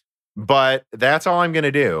 But that's all I'm going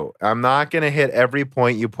to do. I'm not going to hit every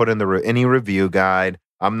point you put in any review guide.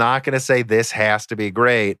 I'm not going to say this has to be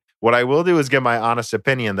great. What I will do is give my honest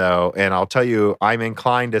opinion, though, and I'll tell you I'm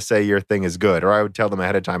inclined to say your thing is good, or I would tell them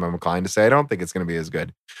ahead of time I'm inclined to say I don't think it's going to be as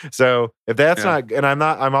good. So if that's not, and I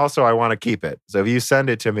want to keep it. So if you send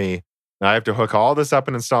it to me, I have to hook all this up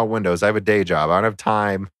and install Windows. I have a day job. I don't have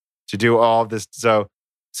time to do all of this. So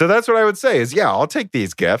that's what I would say is, I'll take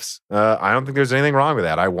these gifts. I don't think there's anything wrong with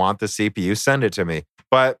that. I want the CPU, send it to me.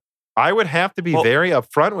 But I would have to be very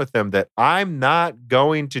upfront with them that I'm not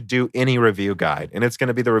going to do any review guide. And it's going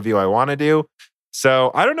to be the review I want to do.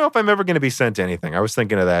 So I don't know if I'm ever going to be sent anything. I was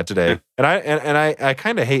thinking of that today, and I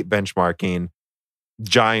kind of hate benchmarking.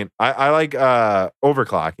 I like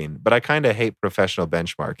overclocking, but I kind of hate professional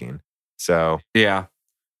benchmarking. So yeah,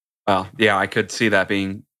 well, yeah, I could see that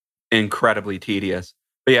being incredibly tedious.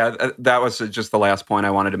 But yeah, that was just the last point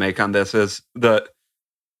I wanted to make on this is the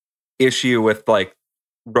issue with like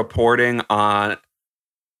reporting on.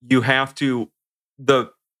 You have to,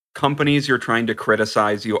 the companies you're trying to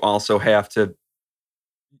criticize, you also have to,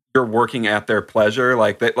 you're working at their pleasure.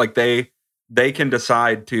 They can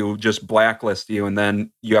decide to just blacklist you, and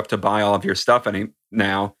then you have to buy all of your stuff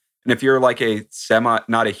now. And if you're like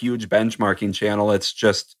not a huge benchmarking channel, it's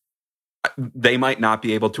just, they might not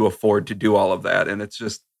be able to afford to do all of that. And it's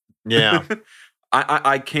just, yeah,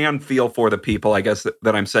 I can feel for the people, I guess,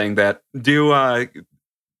 that I'm saying that do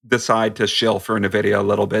decide to shill for NVIDIA a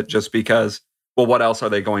little bit, just because, well, what else are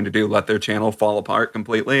they going to do? Let their channel fall apart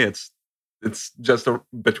completely? It's just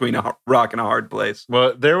between a rock and a hard place.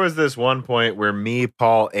 Well, there was this one point where me,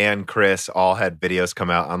 Paul, and Chris all had videos come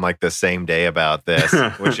out on like the same day about this,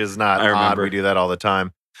 which is not odd. We do that all the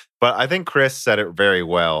time. But I think Chris said it very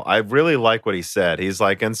well. I really like what he said. He's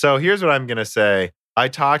like, and so here's what I'm going to say. I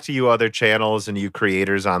talk to you other channels and you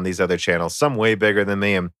creators on these other channels, some way bigger than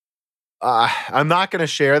me. And I'm not going to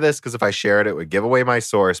share this because if I shared it, it would give away my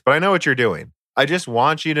source. But I know what you're doing. I just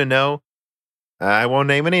want you to know. I won't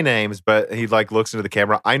name any names, but he like looks into the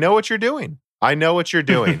camera. I know what you're doing. I know what you're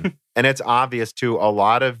doing. And it's obvious to a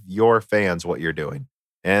lot of your fans what you're doing.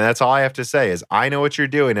 And that's all I have to say is I know what you're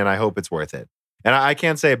doing and I hope it's worth it. And I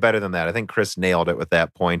can't say it better than that. I think Chris nailed it with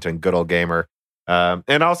that point and Good Old Gamer.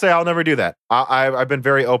 And I'll say I'll never do that. I've been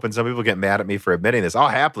very open. Some people get mad at me for admitting this. I'll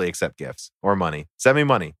happily accept gifts or money. Send me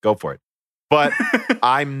money. Go for it. But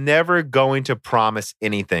I'm never going to promise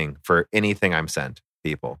anything for anything I'm sent,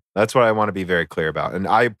 people. That's what I want to be very clear about. And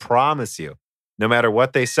I promise you, no matter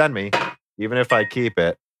what they send me, even if I keep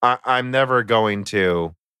it, I'm never going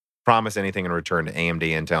to promise anything in return to AMD,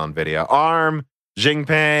 Intel, NVIDIA, ARM,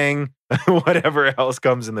 Xingpeng, whatever else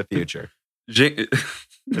comes in the future. Isn't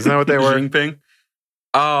that what they were? Xingpeng?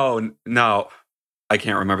 Oh, no. I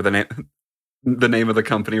can't remember the name of the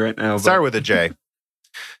company right now. Start with a J.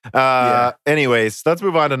 Anyways, let's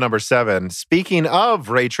move on to number 7. Speaking of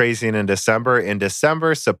ray tracing in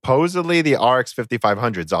December, supposedly the RX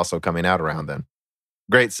 5500 is also coming out around then.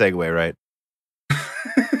 Great segue, right?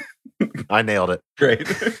 I nailed it. Great.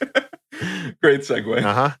 Great segue.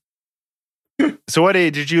 Uh-huh. So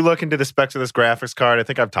did you look into the specs of this graphics card? I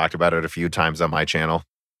think I've talked about it a few times on my channel.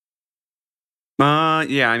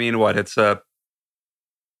 Yeah, I mean, it's a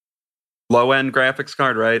low-end graphics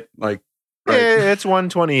card, right? Like, right. It's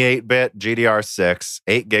 128-bit GDR6,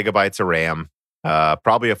 8 gigabytes of RAM,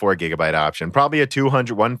 probably a 4 gigabyte option, probably a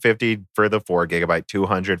 150 for the 4 gigabyte,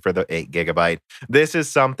 200 for the 8 gigabyte. This is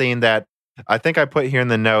something that I think I put here in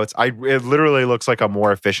the notes. It literally looks like a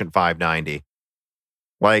more efficient 590.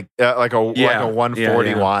 Like a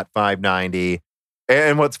 140 watt 590.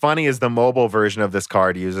 And what's funny is the mobile version of this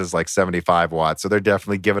card uses like 75 watts. So they're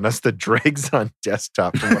definitely giving us the dregs on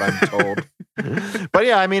desktop from what I'm told. But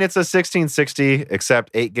yeah, I mean, it's a 1660,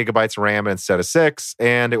 except 8 gigabytes RAM instead of 6,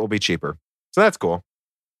 and it will be cheaper. So that's cool.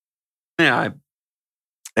 Yeah,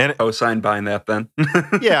 I co-signed buying that then.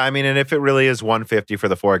 Yeah, I mean, and if it really is 150 for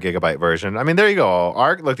the 4 gigabyte version, I mean, there you go.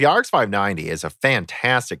 Look, the RX 590 is a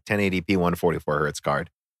fantastic 1080p 144 hertz card.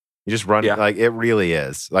 You just run, like, it really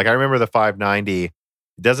is. Like, I remember the 590, it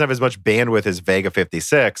doesn't have as much bandwidth as Vega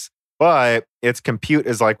 56, but its compute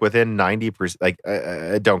is like within 90%. Like,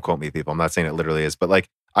 don't quote me, people. I'm not saying it literally is, but like,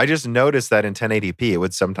 I just noticed that in 1080p, it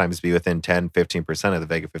would sometimes be within 10-15% of the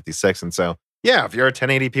Vega 56. And so, yeah, if you're a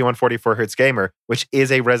 1080p 144 hertz gamer, which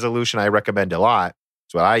is a resolution I recommend a lot,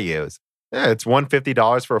 it's what I use. Yeah, it's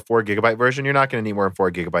 $150 for a 4 gigabyte version. You're not going to need more than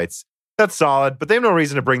 4 gigabytes. That's solid, but they have no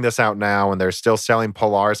reason to bring this out now, and they're still selling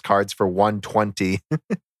Polaris cards for $120.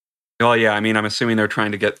 Well, yeah, I mean, I'm assuming they're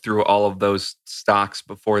trying to get through all of those stocks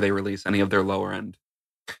before they release any of their lower end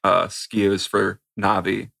SKUs for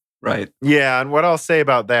Navi, right? Yeah, and what I'll say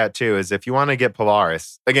about that too is if you want to get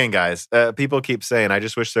Polaris, again, guys, people keep saying, I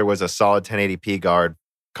just wish there was a solid 1080p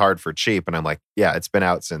card for cheap. And I'm like, yeah, it's been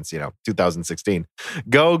out since, 2016.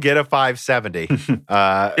 Go get a 570.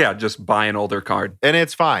 Yeah, just buy an older card. And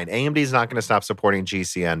it's fine. AMD's not going to stop supporting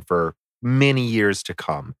GCN for many years to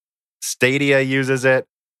come. Stadia uses it.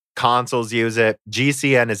 Consoles use it.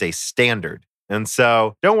 GCN is a standard. And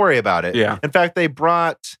so don't worry about it. Yeah. In fact, they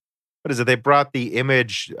brought, They brought the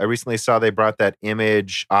image. I recently saw they brought that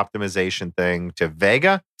image optimization thing to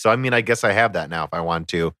Vega. So, I mean, I guess I have that now if I want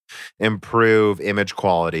to improve image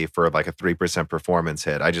quality for like a 3% performance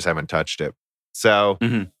hit. I just haven't touched it. So,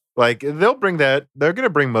 Like they'll bring that. They're going to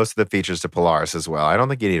bring most of the features to Polaris as well. I don't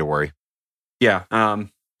think you need to worry. Yeah.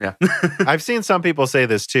 Yeah. I've seen some people say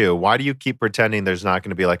this too. Why do you keep pretending there's not going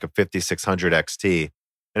to be like a 5600 XT?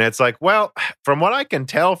 And it's like, well, from what I can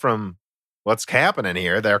tell from what's happening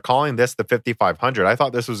here, they're calling this the 5500. I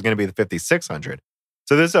thought this was going to be the 5600.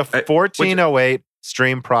 So this is a 1408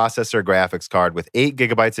 stream processor graphics card with 8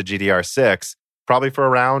 gigabytes of GDR6, probably for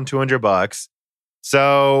around $200.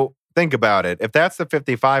 So think about it. If that's the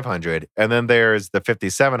 5500, and then there's the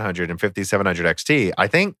 5700 and 5700 XT, I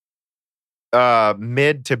think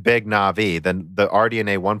mid to big Navi, then the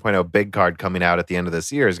RDNA 1.0 big card coming out at the end of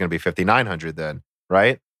this year is going to be 5900 then,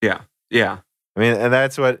 right? Yeah. Yeah. I mean, and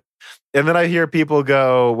that's what, and then I hear people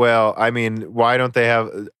go, well, I mean, why don't they have,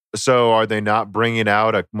 so are they not bringing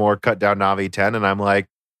out a more cut down Navi 10? And I'm like,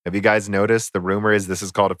 have you guys noticed the rumor is this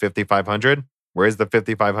is called a 5500? Where's the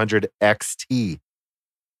 5500 XT?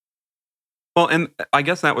 Well, and I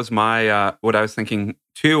guess that was my, what I was thinking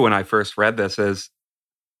too when I first read this is,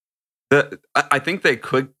 I think they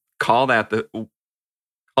could call that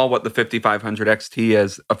call what the 5500 XT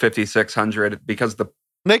is a 5600 because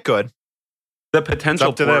they could the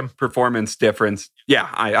potential performance difference. Yeah,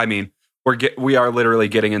 I mean we are literally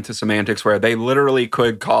getting into semantics where they literally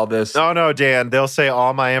could call this. Oh no, Dan, they'll say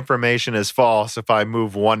all my information is false if I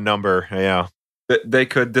move one number. Yeah, they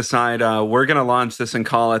could decide we're going to launch this and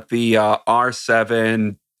call it the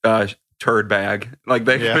R7. Turd bag. Like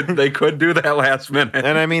they could do that last minute.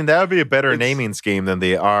 And I mean, that would be a better naming scheme than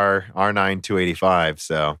the R9 285.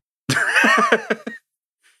 So,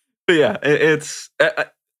 yeah, it's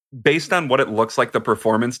based on what it looks like the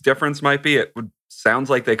performance difference might be. It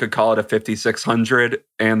sounds like they could call it a 5600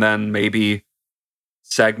 and then maybe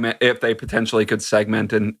segment if they potentially could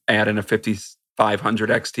segment and add in a 5500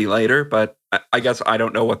 XT later. But I guess I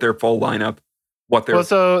don't know what their full lineup. Well,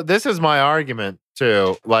 so this is my argument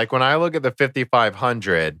too. Like when I look at the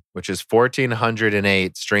 5500, which is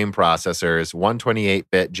 1408 stream processors,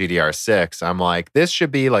 128-bit GDR6, I'm like, this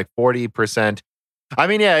should be like 40%. I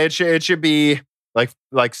mean, yeah, it should be like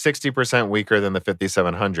 60% weaker than the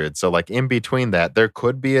 5700. So like in between that, there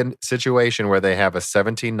could be a situation where they have a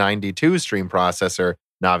 1792 stream processor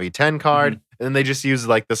Navi 10 card, and then they just use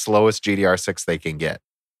like the slowest GDR6 they can get.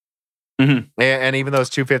 Mm-hmm. And even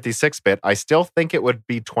those 256-bit, I still think it would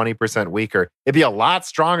be 20% weaker. It'd be a lot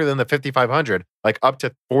stronger than the 5500, like up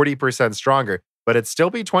to 40% stronger, but it'd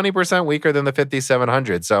still be 20% weaker than the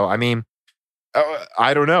 5700. So, I mean,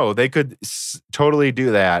 I don't know. They could totally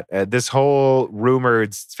do that. This whole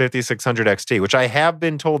rumored 5600 XT, which I have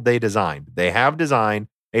been told they designed. They have designed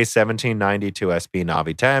a 1792 SP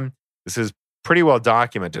Navi 10. This is pretty well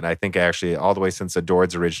documented, I think, actually, all the way since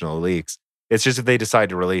Adored's original leaks. It's just if they decide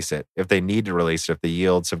to release it, if they need to release it, if the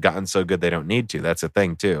yields have gotten so good they don't need to. That's a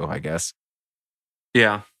thing too, I guess.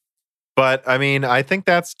 Yeah. But I mean, I think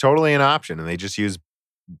that's totally an option. And they just use,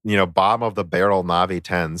 bottom of the barrel Navi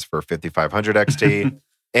 10s for 5500 XT.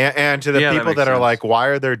 and to the people that are sense. Like, why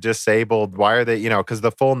are they disabled? Why are they, because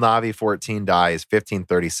the full Navi 14 die is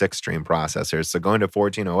 1536 stream processors. So going to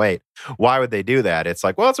 1408, why would they do that? It's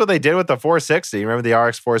like, well, that's what they did with the 460. Remember the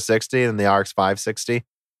RX 460 and the RX 560?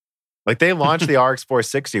 Like they launched the RX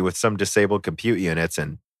 460 with some disabled compute units,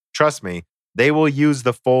 and trust me, they will use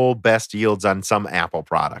the full best yields on some Apple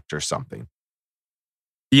product or something.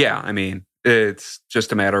 Yeah, I mean, it's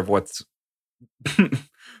just a matter of what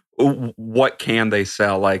can they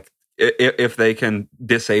sell. Like if they can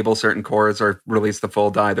disable certain cores or release the full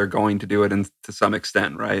die, they're going to do it to some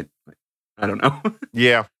extent, right? I don't know.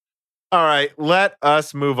 Yeah. All right, let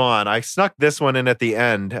us move on. I snuck this one in at the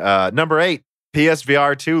end. Number 8.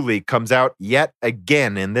 PSVR 2 leak comes out yet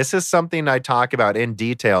again, and this is something I talk about in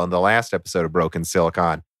detail in the last episode of Broken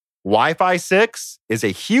Silicon. Wi-Fi 6 is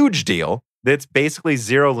a huge deal. That's basically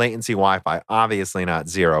zero latency Wi-Fi. Obviously not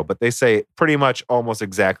zero, but they say pretty much almost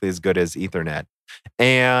exactly as good as Ethernet.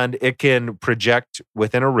 And it can project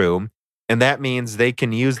within a room, and that means they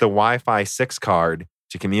can use the Wi-Fi 6 card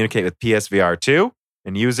to communicate with PSVR 2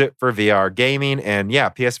 and use it for VR gaming. And yeah,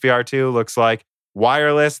 PSVR 2 looks like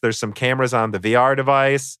wireless. There's some cameras on the VR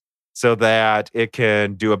device so that it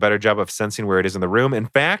can do a better job of sensing where it is in the room. In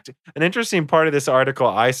fact, an interesting part of this article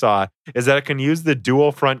I saw is that it can use the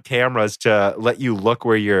dual front cameras to let you look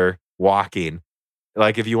where you're walking.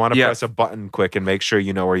 Like if you want to press a button quick and make sure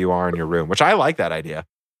you know where you are in your room, which I like that idea.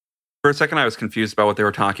 For a second, I was confused about what they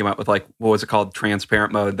were talking about with like, what was it called?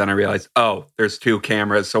 Transparent mode. Then I realized, there's 2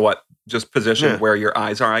 cameras. So what? Just position where your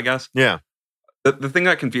eyes are, I guess? Yeah. The thing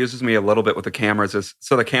that confuses me a little bit with the cameras is,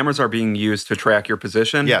 so the cameras are being used to track your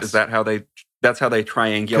position? Yes. Is that how that's how they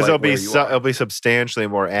triangulate? Because it'll be substantially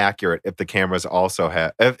more accurate if the cameras also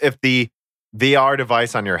have, if the VR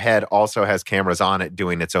device on your head also has cameras on it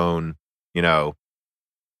doing its own,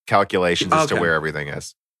 calculations as to where everything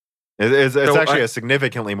is. It's actually a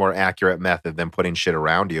significantly more accurate method than putting shit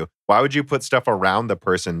around you. Why would you put stuff around the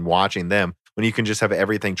person watching them when you can just have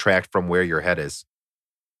everything tracked from where your head is?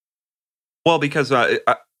 Well, because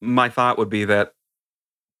my thought would be that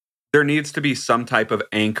there needs to be some type of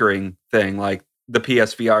anchoring thing, like the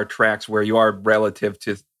PSVR tracks where you are relative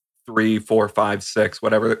to 3, 4, 5, 6,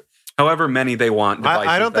 whatever, however many they want.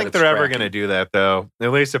 I don't think they're ever going to do that, though.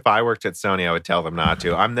 At least if I worked at Sony, I would tell them not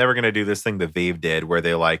to. I'm never going to do this thing that Vive did where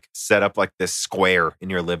they like set up like this square in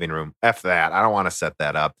your living room. F that. I don't want to set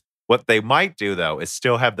that up. What they might do, though, is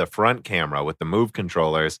still have the front camera with the Move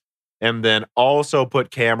controllers and then also put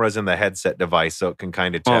cameras in the headset device so it can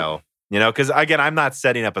kind of tell. Because again, I'm not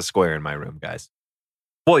setting up a square in my room, guys.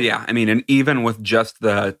 Well, yeah. I mean, and even with just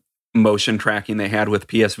the motion tracking they had with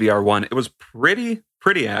PSVR 1, it was pretty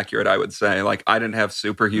accurate, I would say. Like, I didn't have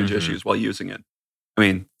super huge issues while using it. I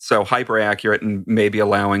mean, so hyper accurate and maybe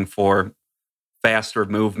allowing for faster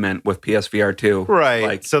movement with PSVR 2. Right.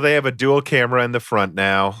 Like, so they have a dual camera in the front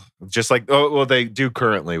now, just like, they do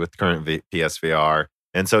currently with current PSVR.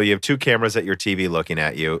 And so you have 2 cameras at your TV looking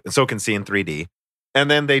at you, and so it can see in 3D. And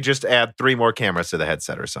then they just add 3 more cameras to the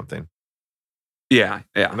headset or something. Yeah.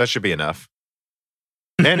 And that should be enough.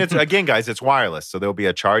 And it's, again, guys, it's wireless. So there'll be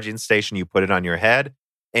a charging station. You put it on your head.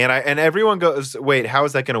 And everyone goes, wait, how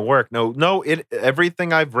is that going to work? No,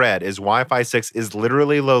 everything I've read is Wi-Fi 6 is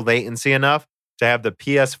literally low latency enough to have the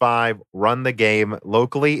PS5 run the game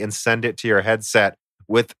locally and send it to your headset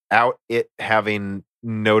without it having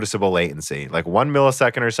noticeable latency, like 1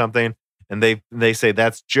 millisecond or something. And they say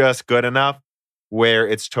that's just good enough where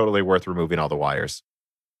it's totally worth removing all the wires.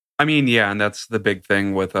 I mean, yeah, and that's the big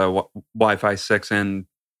thing with Wi-Fi 6 and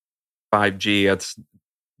 5G.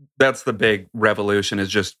 That's the big revolution, is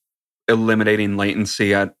just eliminating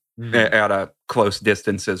latency at a close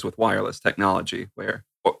distances with wireless technology, where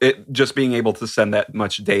it just being able to send that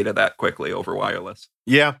much data that quickly over wireless.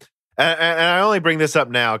 Yeah. And I only bring this up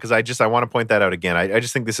now because I want to point that out again. I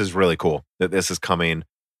just think this is really cool that this is coming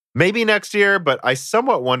maybe next year, but I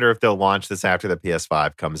somewhat wonder if they'll launch this after the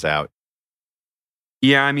PS5 comes out.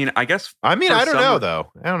 Yeah, I mean, I guess. I don't know,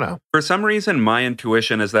 though. I don't know. For some reason, my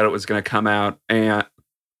intuition is that it was going to come out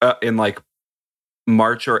in like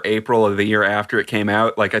March or April of the year after it came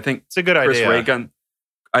out. Like, I think it's a good Chris idea. Reagan,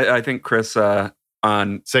 I think Chris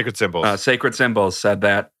on Sacred Symbols. Sacred Symbols said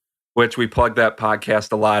that, which we plug that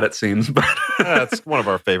podcast a lot, it seems. But that's one of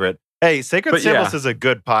our favorite. Hey, Sacred Symbols is a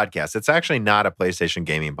good podcast. It's actually not a PlayStation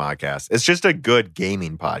gaming podcast. It's just a good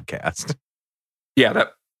gaming podcast. Yeah,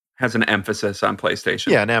 that has an emphasis on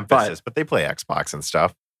PlayStation. Yeah, an emphasis, but they play Xbox and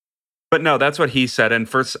stuff. But no, that's what he said. And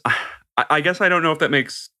first, I guess I don't know if that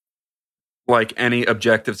makes like any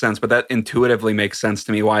objective sense, but that intuitively makes sense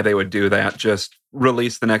to me why they would do that. Just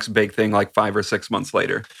release the next big thing like 5 or 6 months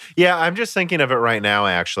later. Yeah, I'm just thinking of it right now,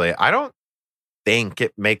 actually. I don't think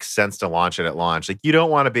it makes sense to launch it at launch. Like, you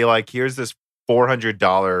don't want to be like, here's this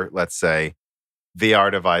 $400, let's say,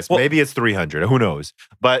 VR device. Well, maybe it's $300. Who knows?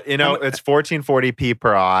 But, it's 1440p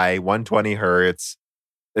per eye, 120 hertz.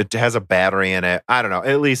 It has a battery in it. I don't know,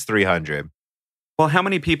 at least $300. Well, how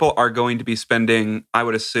many people are going to be spending, I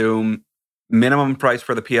would assume, minimum price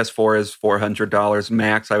for the PS4 is $400.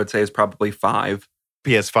 Max, I would say, is probably $500.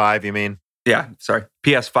 PS5, you mean? Yeah, sorry.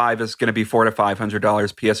 PS5 is going to be $400 to $500.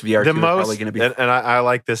 PSVR 2 is probably going to be... And I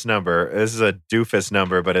like this number. This is a doofus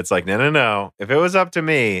number, but it's like, no. If it was up to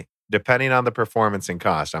me, depending on the performance and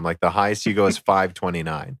cost, I'm like, the highest you go is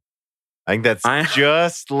 $529. I think that's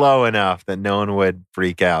just low enough that no one would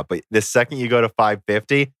freak out. But the second you go to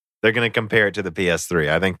 $550, they're going to compare it to the PS3.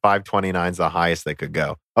 I think $529 is the highest they could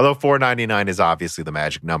go. Although $499 is obviously the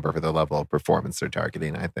magic number for the level of performance they're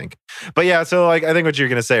targeting, I think. But yeah, so like, I think what you're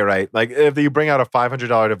going to say, right? Like, if you bring out a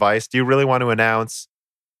 $500 device, do you really want to announce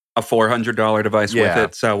a $400 device with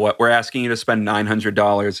it? So what we're asking you to spend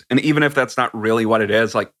 $900. And even if that's not really what it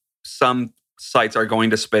is, like, some sites are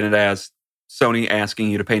going to spin it as Sony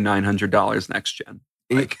asking you to pay $900 next gen.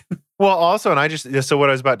 Like, well, also, so what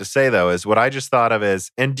I was about to say, though, is what I just thought of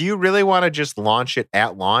is, and do you really want to just launch it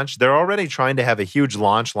at launch? They're already trying to have a huge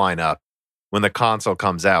launch lineup when the console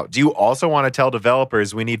comes out. Do you also want to tell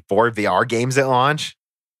developers we need 4 VR games at launch?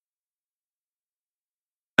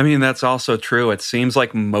 I mean, that's also true. It seems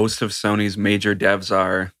like most of Sony's major devs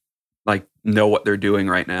are like, know what they're doing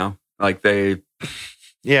right now. Like, they...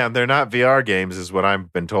 Yeah, they're not VR games, is what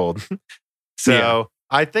I've been told. So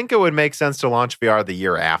I think it would make sense to launch VR the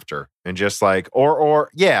year after and just like, or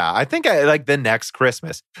yeah, I think like the next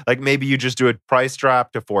Christmas, like maybe you just do a price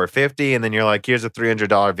drop to $450 and then you're like, here's a $300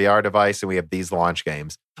 VR device and we have these launch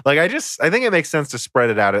games. Like, I think it makes sense to spread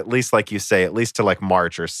it out, at least like you say, at least to like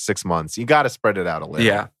March or 6 months. You got to spread it out a little.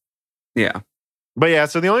 Yeah. Yeah. But yeah,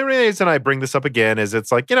 so the only reason I bring this up again is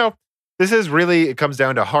it's like, this is really, it comes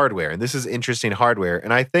down to hardware and this is interesting hardware.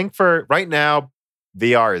 And I think for right now,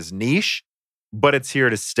 VR is niche, but it's here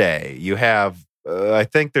to stay. You have, I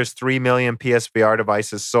think there's 3 million PSVR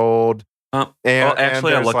devices sold.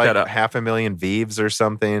 Actually, I looked like that up. 500,000 Vives or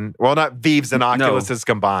something. Well, not Vives and Oculuses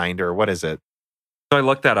combined, or what is it? So I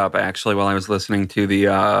looked that up actually while I was listening to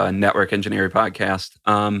the Network Engineering podcast.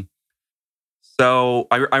 So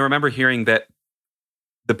I remember hearing that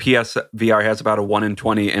the PSVR has about a 1 in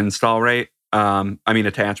 20 install rate.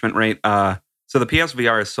 Attachment rate. So the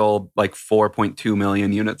PSVR has sold like 4.2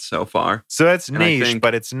 million units so far. So that's niche,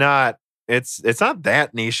 but it's not not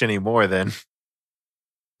that niche anymore then.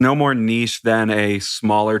 No more niche than a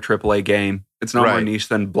smaller AAA game. It's no more niche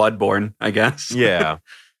than Bloodborne, I guess. Yeah.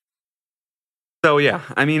 So yeah,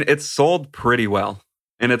 it's sold pretty well.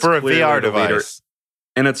 And it's for a VR device.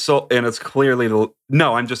 And it's clearly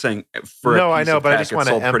no, I'm just saying for no, a I know, but I just want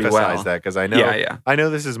to emphasize that because I know I know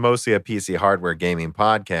this is mostly a PC hardware gaming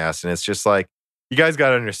podcast, and it's just like you guys got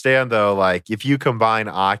to understand though, like if you combine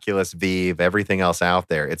Oculus, Vive, everything else out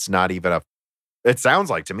there, it's not even it sounds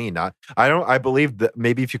like to me not. I believe that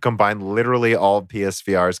maybe if you combine literally all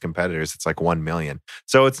PSVR's competitors, it's like 1 million.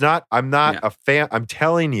 So it's not. I'm not a fan. I'm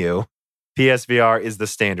telling you, PSVR is the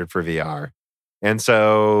standard for VR. And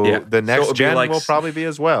so the next gen will probably be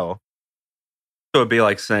as well. So it'd be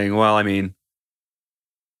like saying, well,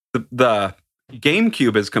 the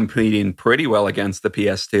GameCube is competing pretty well against the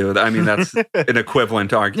PS2. That's an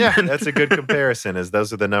equivalent argument. Yeah, that's a good comparison, as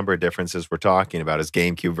those are the number of differences we're talking about, is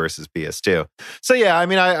GameCube versus PS2. So yeah,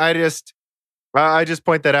 I just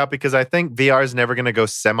point that out because I think VR is never going to go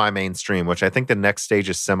semi-mainstream, which I think the next stage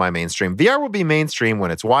is semi-mainstream. VR will be mainstream when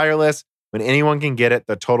it's wireless. When anyone can get it,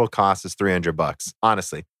 the total cost is $300,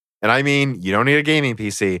 honestly. And you don't need a gaming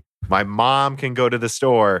PC. My mom can go to the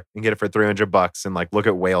store and get it for $300 and like look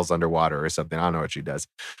at whales underwater or something. I don't know what she does.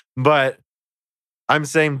 But I'm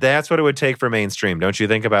saying that's what it would take for mainstream. Don't you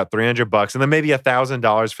think? About $300 and then maybe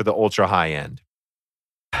 $1,000 for the ultra high end.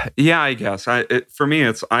 Yeah, I guess. For me,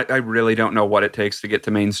 I really don't know what it takes to get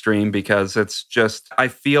to mainstream because it's just, I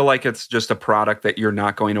feel like it's just a product that you're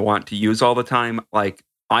not going to want to use all the time. Like,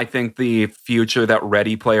 I think the future that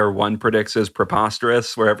Ready Player One predicts is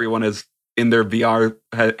preposterous, where everyone is in their VR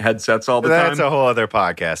headsets all the time. That's a whole other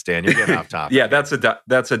podcast, Dan. You're getting off topic. Yeah, that's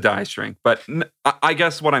a die shrink. But I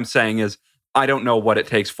guess what I'm saying is I don't know what it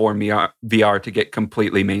takes for VR to get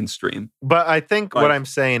completely mainstream. But I think what I'm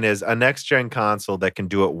saying is a next-gen console that can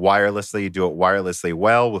do it wirelessly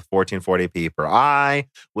well with 1440p per eye,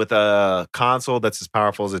 with a console that's as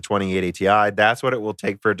powerful as a 2080 Ti, that's what it will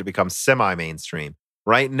take for it to become semi-mainstream.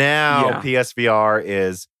 Right now, PSVR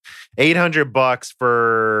is $800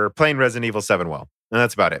 for playing Resident Evil 7 well. And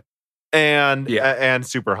that's about it. And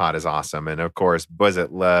Super Hot is awesome. And of course,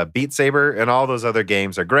 Beat Saber and all those other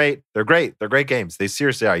games are great. They're great. They're great games. They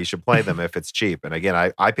seriously are. You should play them if it's cheap. And again,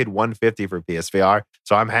 I paid $150 for PSVR,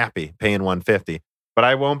 so I'm happy paying $150. But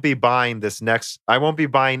I won't be buying I won't be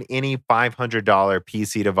buying any $500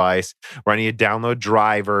 PC device where I need to download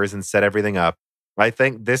drivers and set everything up. I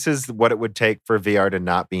think this is what it would take for VR to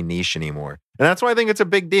not be niche anymore. And that's why I think it's a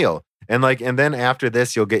big deal. And then after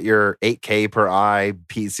this, you'll get your 8K per eye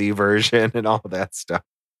PC version and all of that stuff.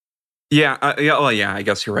 Yeah. I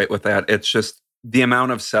guess you're right with that. It's just the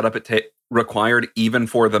amount of setup required, even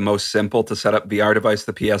for the most simple to set up VR device,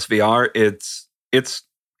 the PSVR, it's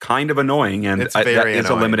kind of annoying. And that is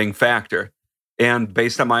a limiting factor. And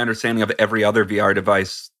based on my understanding of every other VR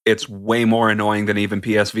device, it's way more annoying than even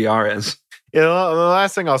PSVR is. The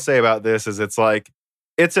last thing I'll say about this is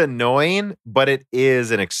it's annoying, but it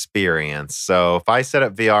is an experience. So if I set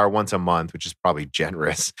up VR once a month, which is probably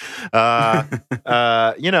generous, and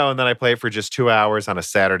then I play it for just 2 hours on a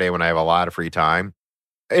Saturday when I have a lot of free time,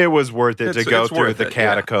 it was worth it to go through the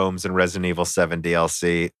catacombs and Resident Evil 7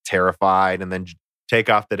 DLC, terrified, and then take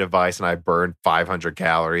off the device and I burned 500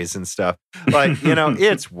 calories and stuff.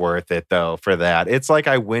 It's worth it though for that. It's like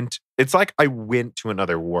I went to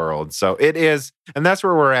another world. So it is, and that's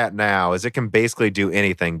where we're at now, is it can basically do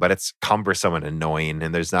anything, but it's cumbersome and annoying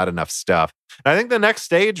and there's not enough stuff. And I think the next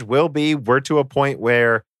stage will be we're to a point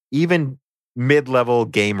where even mid-level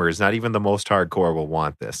gamers, not even the most hardcore, will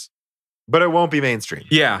want this. But it won't be mainstream.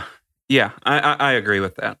 Yeah. I agree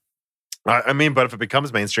with that. But if it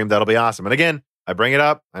becomes mainstream, that'll be awesome. And again, I bring it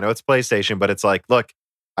up. I know it's PlayStation, but it's like, look,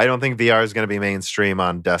 I don't think VR is going to be mainstream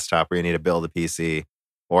on desktop where you need to build a PC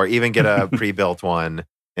or even get a pre-built one.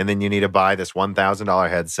 And then you need to buy this $1,000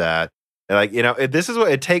 headset. Like, this is what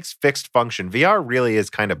it takes fixed function. VR really is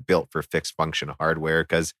kind of built for fixed function hardware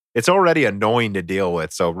because it's already annoying to deal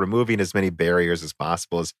with. So removing as many barriers as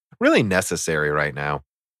possible is really necessary right now.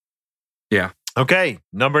 Yeah. Okay,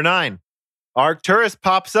 number 9. Arcturus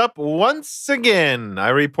pops up once again. I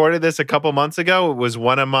reported this a couple months ago. It was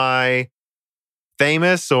one of my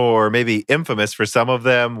famous or maybe infamous for some of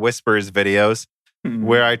them Whispers videos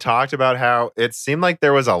where I talked about how it seemed like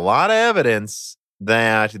there was a lot of evidence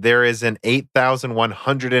that there is an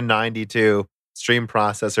 8192 stream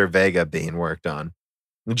processor Vega being worked on.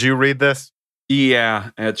 Did you read this?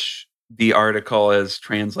 Yeah, the article is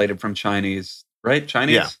translated from Chinese, right?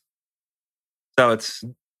 Chinese? Yeah. So it's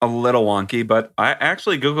a little wonky, but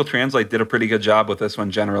Google Translate did a pretty good job with this one,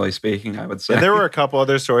 generally speaking, I would say. And there were a couple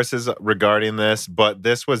other sources regarding this, but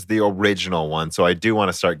this was the original one. So I do want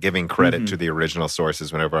to start giving credit to the original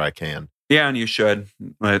sources whenever I can. Yeah, and you should.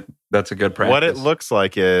 That's a good practice. What it looks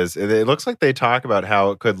like is, it looks like they talk about how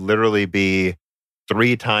it could literally be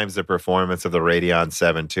 3 times the performance of the Radeon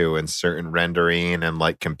 7 II in certain rendering and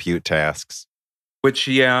like compute tasks. Which,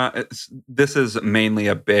 yeah, this is mainly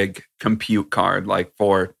a big compute card, like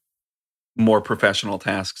for more professional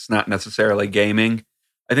tasks, not necessarily gaming.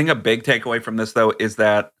 I think a big takeaway from this, though, is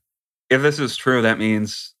that if this is true, that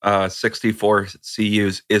means 64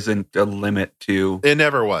 CUs isn't a limit to... It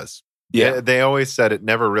never was. Yeah. They always said it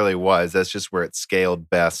never really was. That's just where it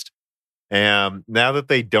scaled best. And now that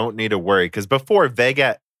they don't need to worry, because before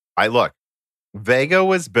Vega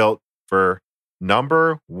was built for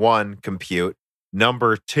number 1, compute.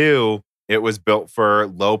 Number 2, it was built for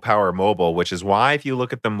low power mobile, which is why if you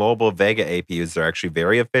look at the mobile Vega APUs, they're actually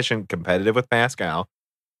very efficient, competitive with Pascal.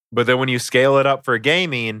 But then when you scale it up for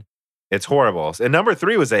gaming, it's horrible. And number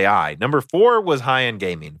 3 was AI. Number 4 was high-end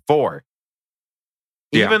gaming. 4.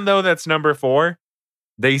 Yeah. Even though that's number 4,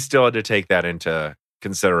 they still had to take that into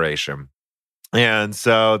consideration. And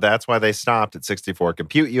so that's why they stopped at 64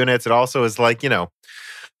 compute units. It also is like,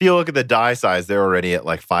 if you look at the die size, they're already at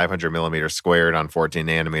like 500 millimeters squared on 14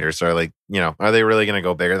 nanometers. So like, are they really going to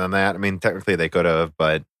go bigger than that? I mean, technically they could have,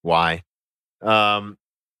 but why? And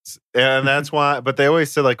that's why, but they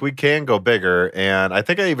always said like, we can go bigger. And I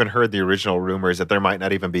think I even heard the original rumors that there might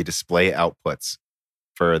not even be display outputs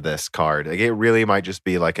for this card. Like, it really might just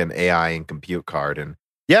be like an AI and compute card. And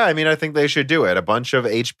yeah, I mean, I think they should do it. A bunch of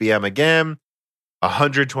HBM again.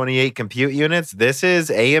 128 compute units. This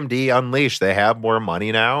is AMD Unleashed. They have more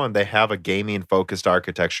money now, and they have a gaming-focused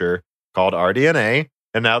architecture called RDNA.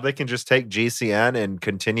 And now they can just take GCN and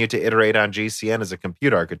continue to iterate on GCN as a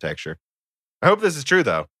compute architecture. I hope this is true,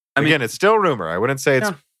 though. Again, it's still rumor. I wouldn't say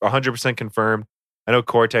it's 100% confirmed. I know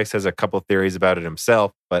Cortex has a couple theories about it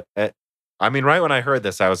himself, but right when I heard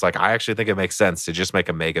this, I was like, I actually think it makes sense to just make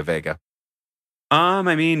a Mega Vega.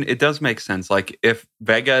 I mean, it does make sense. Like, if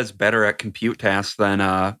Vega is better at compute tasks than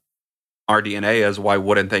RDNA is, why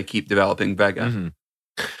wouldn't they keep developing Vega? Mm-hmm.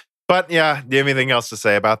 But yeah, do you have anything else to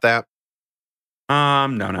say about that? No,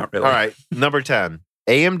 not really. All right, number 10.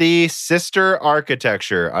 AMD sister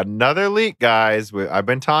architecture. Another leak, guys. I've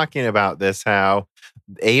been talking about this, how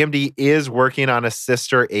AMD is working on a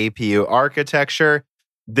sister APU architecture.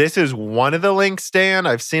 This is one of the links, Dan.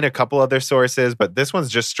 I've seen a couple other sources, but this one's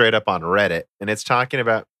just straight up on Reddit. And it's talking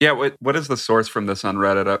about... Yeah, what is the source from this on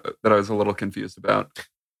Reddit that I was a little confused about?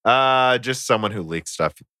 Just someone who leaks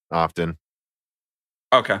stuff often.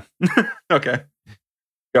 Okay. Okay.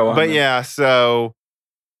 Go on. But yeah, so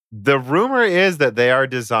the rumor is that they are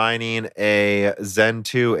designing a Zen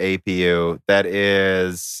 2 APU that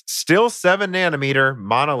is still 7 nanometer,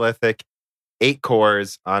 monolithic, 8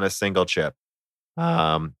 cores on a single chip.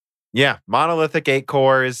 Monolithic 8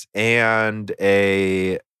 cores and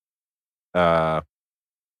I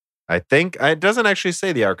think it doesn't actually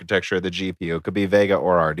say the architecture of the GPU. It could be Vega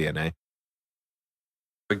or RDNA. I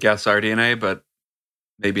would guess RDNA, but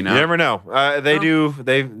maybe not. You never know. They do.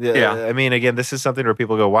 I mean, again, this is something where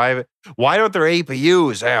people go, why don't their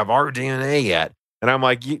APUs have RDNA yet? And I'm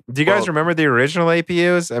like, do you guys remember the original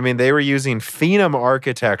APUs? I mean, they were using Phenom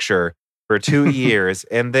architecture for 2 years,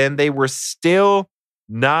 and then they were still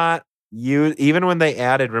not used. Even when they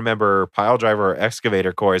added, remember, Piledriver or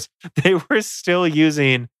Excavator cores, they were still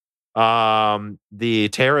using the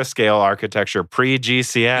Terascale architecture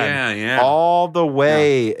pre-GCN all the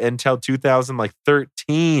way until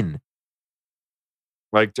 2013,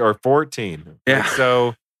 or 14. Yeah.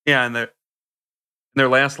 So and their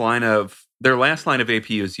last line of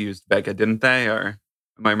APUs used Vega, didn't they? Or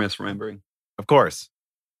am I misremembering? Of course.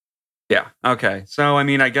 Yeah. Okay. So I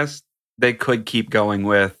mean, I guess they could keep going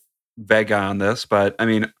with Vega on this, but I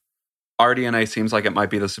mean, RDNA seems like it might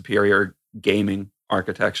be the superior gaming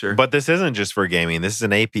architecture. But this isn't just for gaming. This is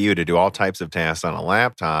an APU to do all types of tasks on a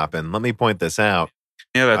laptop. And let me point this out.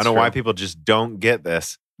 Yeah, that's I don't know true. why people just don't get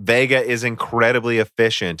this. Vega is incredibly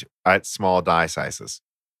efficient at small die sizes.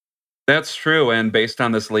 That's true. And based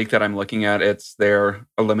on this leak that I'm looking at, they're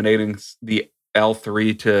eliminating the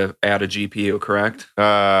L3 to add a GPU, correct?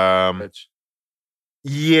 Which,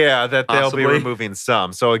 Yeah, that they'll Possibly. be removing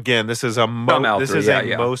some. So again, this is a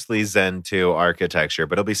L3, mostly Zen 2 architecture,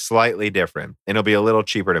 but it'll be slightly different and it'll be a little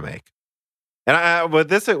cheaper to make. And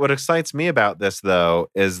what excites me about this though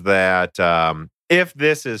is that if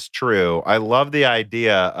this is true, I love the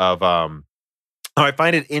idea of I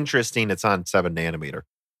find it interesting. It's on 7 nanometer.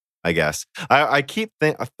 I guess I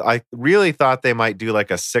really thought they might do like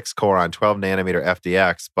a 6-core on 12 nanometer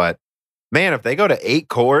FDX, but man, if they go to 8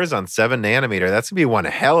 cores on 7 nanometer, that's gonna be one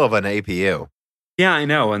hell of an APU. yeah, I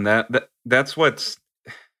know. And that's what's,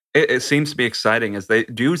 it seems to be exciting is they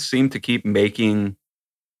do seem to keep making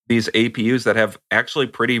these APUs that have actually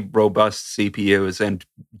pretty robust CPUs and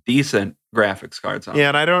decent graphics cards on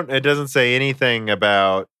Yeah, them. and it doesn't say anything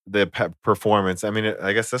about the performance. I mean,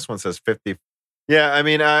 I guess this one says 50. Yeah, I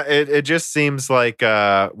mean, it just seems like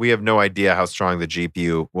we have no idea how strong the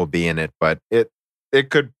GPU will be in it, but it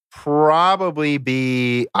could probably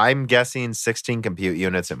be, I'm guessing 16 compute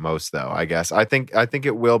units at most, though. I guess I think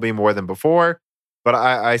it will be more than before, but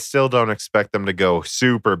I still don't expect them to go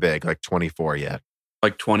super big like 24 yet.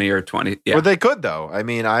 Like 20 or 20. Yeah. Well, they could though. I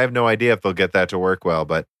mean, I have no idea if they'll get that to work well,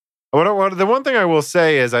 but the one thing I will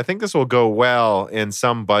say is I think this will go well in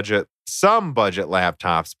some budget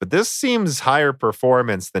laptops, but this seems higher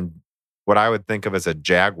performance than what I would think of as a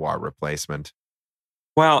Jaguar replacement.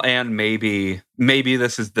 Well, and maybe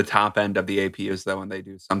this is the top end of the APUs though, and they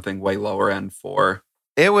do something way lower end for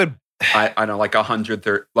It would I don't know, like $100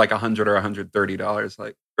 or $130,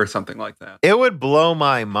 like, or something like that. It would blow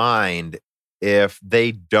my mind if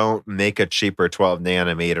they don't make a cheaper 12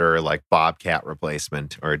 nanometer like Bobcat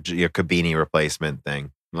replacement or your Kabini replacement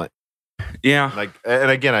thing. Yeah.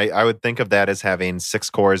 And again, I would think of that as having 6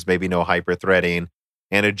 cores, maybe no hyper threading,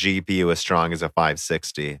 and a GPU as strong as a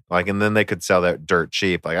 560. And then they could sell that dirt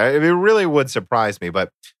cheap. It really would surprise me,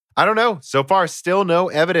 but I don't know. So far, still no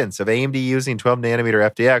evidence of AMD using 12 nanometer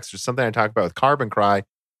FDX. There's something I talked about with Carbon Cry,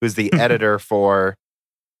 who's the editor for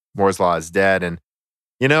Moore's Law is Dead. And,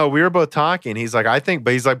 we were both talking. He's like,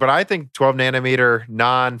 but I think 12 nanometer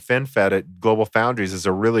non-FinFET at Global Foundries is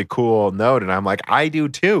a really cool node. And I'm like, I do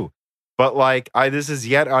too. But this is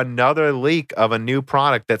yet another leak of a new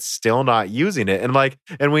product that's still not using it.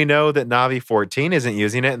 And we know that Navi 14 isn't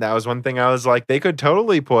using it. And that was one thing I was like, they could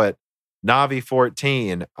totally put Navi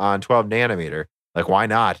 14 on 12 nanometer. Why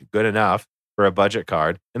not? Good enough for a budget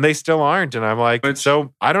card. And they still aren't. And I'm like,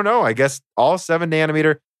 so I don't know. I guess all 7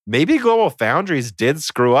 nanometer, maybe Global Foundries did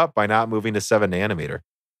screw up by not moving to 7 nanometer.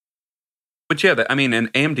 But yeah,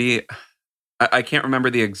 and AMD, I can't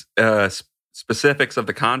remember the specifics of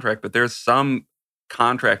the contract, but there's some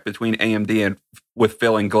contract between AMD and with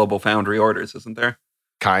filling Global Foundry orders, isn't there?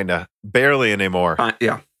 Kinda. Barely anymore.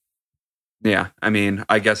 Yeah. Yeah.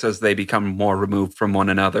 I guess as they become more removed from one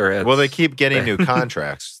another. Well, they keep getting new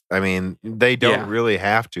contracts. They don't really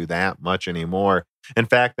have to that much anymore. In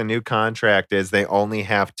fact, the new contract is they only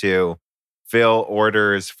have to fill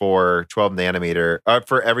orders for 12 nanometer,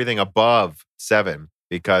 for everything above 7,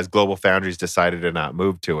 because Global Foundries decided to not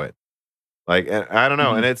move to it. I don't know.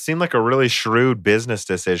 Mm-hmm. And it seemed like a really shrewd business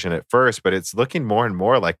decision at first, but it's looking more and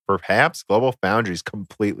more like perhaps Global Foundries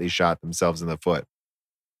completely shot themselves in the foot.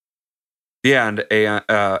 Yeah, and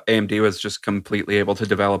AMD was just completely able to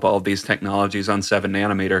develop all of these technologies on 7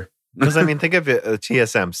 nanometer. Because, think of it,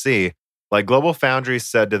 TSMC. Global Foundries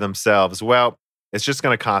said to themselves, well, it's just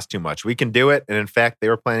going to cost too much. We can do it. And in fact, they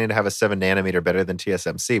were planning to have a 7 nanometer better than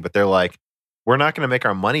TSMC, but they're like, we're not going to make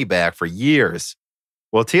our money back for years.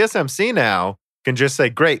 Well, TSMC now can just say,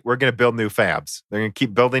 great, we're going to build new fabs. They're going to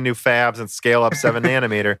keep building new fabs and scale up 7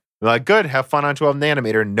 nanometer. They're like, good, have fun on 12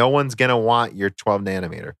 nanometer. No one's going to want your 12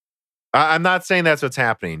 nanometer. I'm not saying that's what's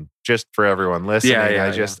happening, just for everyone listening.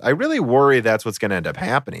 I really worry that's what's going to end up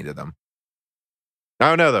happening to them. I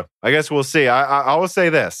don't know, though. I guess we'll see. I will say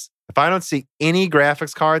this. If I don't see any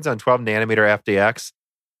graphics cards on 12 nanometer FDX,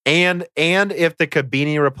 and if the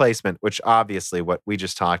Kabini replacement, which obviously what we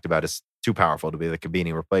just talked about is too powerful to be the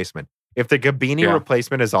Kabini replacement. If the Kabini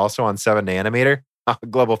replacement is also on 7 nanometer,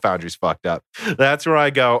 Global Foundries fucked up. That's where I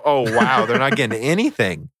go, oh, wow, they're not getting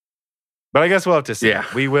anything. But I guess we'll have to see. Yeah.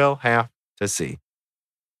 We will have to see.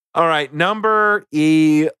 All right, number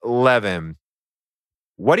 11.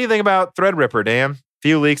 What do you think about Threadripper, Dan?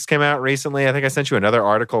 few leaks came out recently. I think I sent you another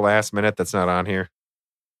article last minute that's not on here.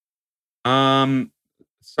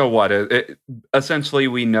 So what? Essentially,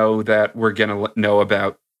 we know that we're gonna know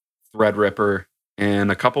about Threadripper in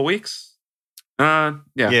a couple weeks. Yeah.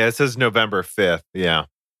 Yeah, it says November 5th. Yeah.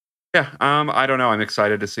 Yeah. I don't know. I'm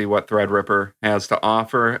excited to see what Threadripper has to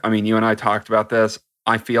offer. I mean, you and I talked about this.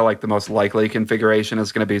 I feel like the most likely configuration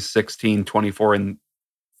is going to be 16, 24, and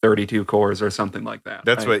 32 cores or something like that.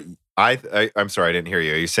 That's what I'm sorry, I didn't hear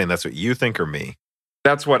you. Are you saying that's what you think or me?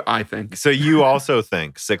 That's what I think. So you also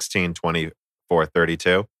think 16, 24,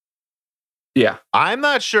 32? Yeah. I'm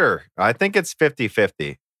not sure. I think it's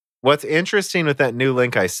 50-50. What's interesting with that new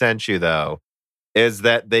link I sent you, though, is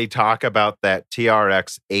that they talk about that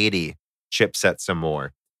TRX 80 chipset some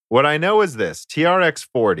more. What I know is this: TRX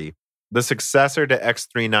 40, the successor to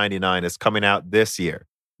X399, is coming out this year.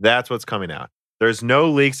 That's what's coming out. There's no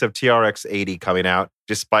leaks of TRX 80 coming out,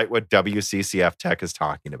 despite what WCCF Tech is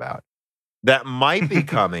talking about. That might be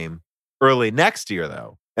coming early next year,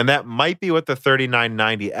 though. And that might be what the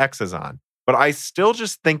 3990X is on. But I still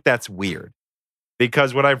just think that's weird.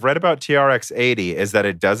 Because what I've read about TRX 80 is that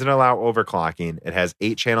it doesn't allow overclocking. It has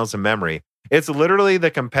 8 channels of memory. It's literally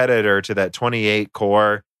the competitor to that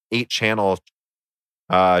 28-core, 8-channel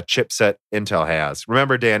chipset Intel has.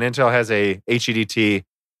 Remember, Dan, Intel has a HEDT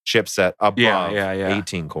chipset above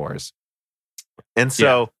 18 cores. And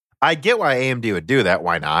so I get why AMD would do that.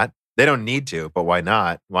 Why not? They don't need to, but why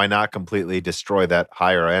not? Why not completely destroy that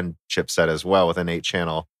higher end chipset as well with an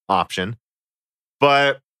 8-channel option?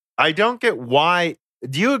 But I don't get why.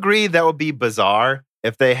 Do you agree that would be bizarre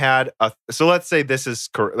if they had a? So let's say this is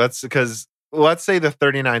correct. Let's say the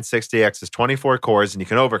 3960X is 24 cores and you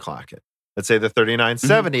can overclock it. Let's say the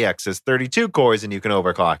 3970X is 32 cores and you can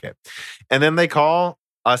overclock it. And then they call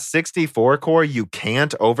a 64 core you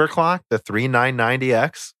can't overclock the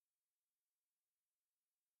 3990X.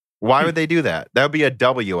 Why would they do that? That would be a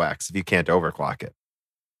WX if you can't overclock it.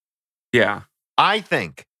 Yeah. I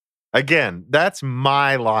think, again, that's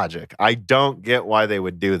my logic. I don't get why they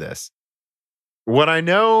would do this. What I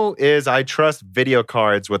know is I trust video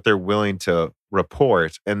cards, what they're willing to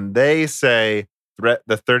report. And they say the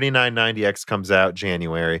 3990X comes out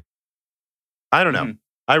January. I don't know.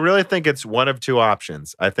 I really think it's one of two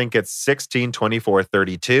options. I think it's 16, 24,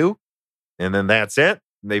 32. And then that's it.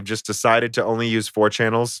 They've just decided to only use 4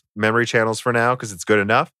 channels, memory channels for now, because it's good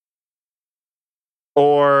enough.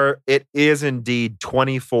 Or it is indeed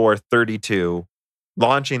 24, 32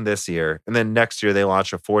 launching this year. And then next year they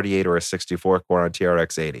launch a 48 or a 64 core on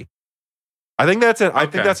TRX 80. I think that's it. Okay. I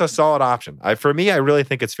think that's a solid option. For me, I really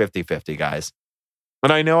think it's 50-50, guys.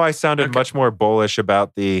 And I know I sounded much more bullish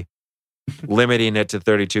about the limiting it to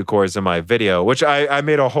 32 cores in my video, which I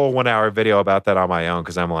made a whole 1-hour video about that on my own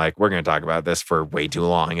because I'm like, we're going to talk about this for way too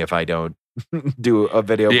long if I don't do a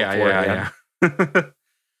video beforehand.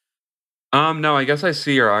 No, I guess I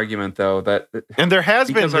see your argument though. And there has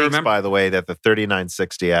been leaks, by the way, that the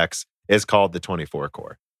 3960X is called the 24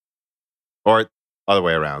 core, or other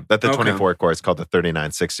way around. That the 24 core is called the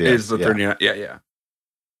 3960X. Is the 39? Yeah.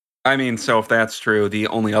 I mean, so if that's true, the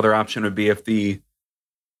only other option would be if the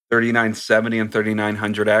 3970 and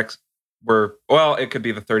 3900X were, well, it could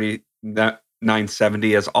be the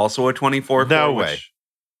 3970 is also a 24 core. No way.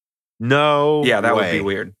 No. Yeah, that would be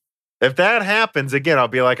weird. If that happens, again, I'll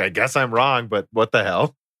be like, I guess I'm wrong, but what the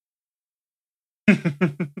hell?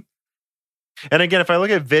 And again, if I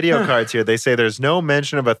look at video cards here, they say there's no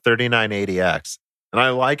mention of a 3980X. And I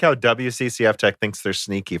like how WCCF Tech thinks they're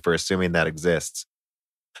sneaky for assuming that exists.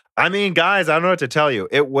 I mean, guys, I don't know what to tell you.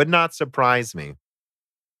 It would not surprise me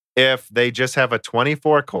if they just have a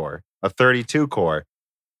 24 core, a 32 core,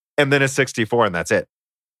 and then a 64, and that's it.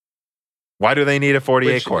 Why do they need a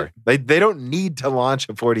 48 core? They don't need to launch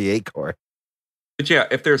a 48 core. But yeah,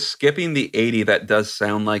 if they're skipping the 80, that does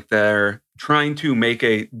sound like they're trying to make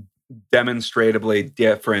a demonstrably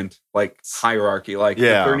different hierarchy. The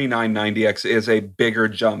 3990X is a bigger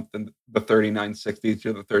jump than the 3960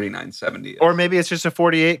 to the 3970. Or maybe it's just a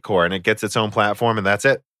 48 core and it gets its own platform and that's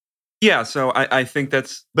it. Yeah, so I think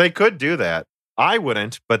they could do that. I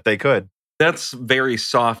wouldn't, but they could. That's very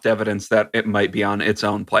soft evidence that it might be on its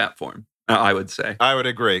own platform, I would say. I would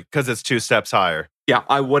agree, because it's 2 steps higher. Yeah,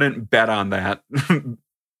 I wouldn't bet on that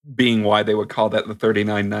being why they would call that the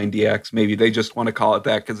 3990X. Maybe they just want to call it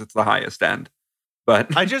that because it's the highest end.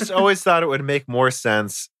 But I just always thought it would make more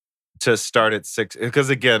sense to start at 6, because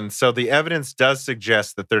again, so the evidence does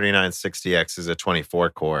suggest the 3960X is a 24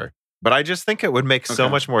 core. But I just think it would make so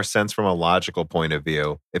much more sense from a logical point of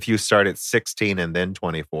view if you start at 16 and then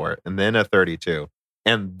 24 and then a 32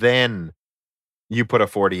 and then you put a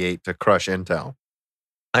 48 to crush Intel.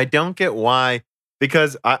 I don't get why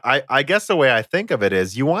Because I guess the way I think of it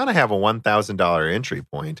is you want to have a $1,000 entry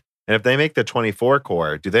point. And if they make the 24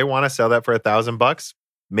 core, do they want to sell that for $1,000?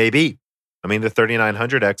 Maybe. I mean, the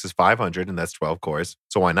 3900X is 500 and that's 12 cores.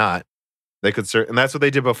 So why not? They could and that's what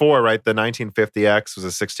they did before, right? The 1950X was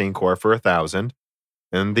a 16 core for $1,000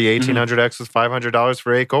 and the 1800X was $500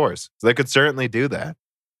 for 8 cores. So they could certainly do that.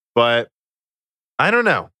 But I don't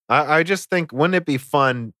know. I just think, wouldn't it be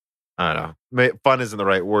fun? I don't know. Fun isn't the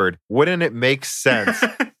right word. Wouldn't it make sense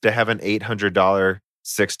to have an $800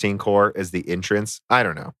 16 core as the entrance? I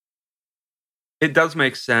don't know. It does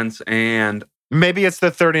make sense. And maybe it's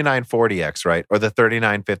the 3940X, right? Or the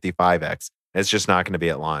 3955X. It's just not going to be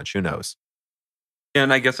at launch. Who knows?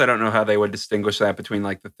 And I guess I don't know how they would distinguish that between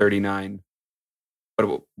like the 39.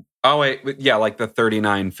 Oh, wait. Yeah, like the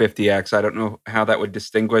 3950X. I don't know how that would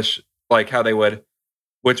distinguish, like how they would,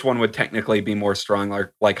 which one would technically be more strong,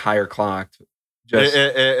 like higher clocked.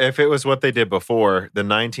 If it was what they did before, the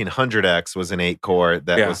 1900X was an 8 core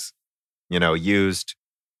that was, used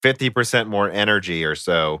 50% more energy or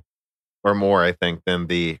so, or more, I think, than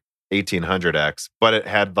the 1800X, but it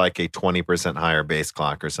had like a 20% higher base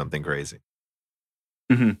clock or something crazy.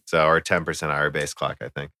 Mm-hmm. So, or 10% higher base clock, I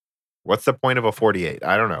think. What's the point of a 48?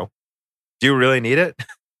 I don't know. Do you really need it?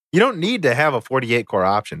 You don't need to have a 48 core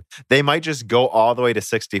option. They might just go all the way to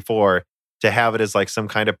 64 to have it as like some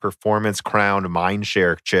kind of performance crowned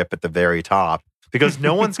mindshare chip at the very top, because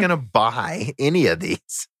no one's going to buy any of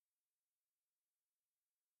these.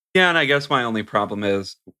 Yeah, and I guess my only problem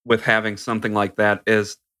is with having something like that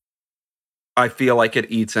is I feel like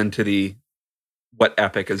it eats into what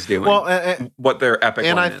Epic is doing. Well, what their Epic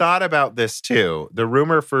and one I is. thought about this too. The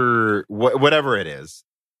rumor for whatever it is,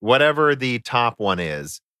 whatever the top one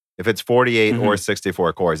is, if it's 48 or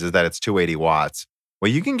 64 cores, is that it's 280 watts.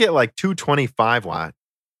 Well, you can get like 225 watt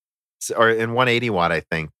or in 180 watt, I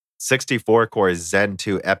think, 64 core Zen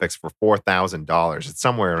 2 Epics for $4,000. It's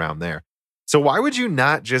somewhere around there. So why would you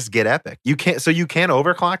not just get Epic? You can't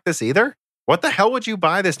overclock this either? What the hell would you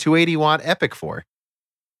buy this 280 watt Epic for?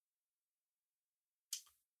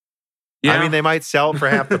 Yeah. I mean, they might sell it for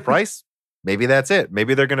half the price. Maybe that's it.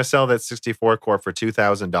 Maybe they're going to sell that 64 core for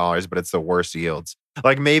 $2,000, but it's the worst yields.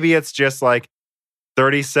 Like maybe it's just like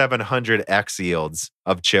 3,700X yields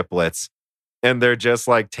of chiplets. And they're just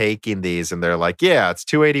like taking these and they're like, yeah, it's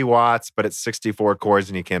 280 watts, but it's 64 cores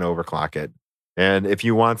and you can't overclock it. And if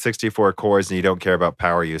you want 64 cores and you don't care about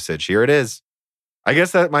power usage, here it is. I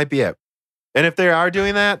guess that might be it. And if they are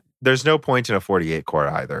doing that, there's no point in a 48 core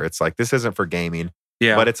either. It's like, this isn't for gaming.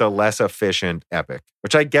 Yeah. But it's a less efficient Epic,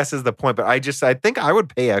 which I guess is the point. But I think I would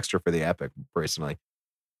pay extra for the Epic personally.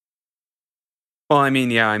 Well, I mean,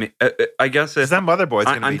 yeah. I mean, I guess if that motherboard's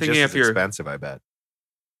going to be just as you're expensive, I bet.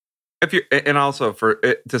 If you're, and also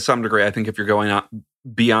to some degree, I think if you're going out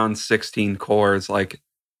beyond 16 cores, like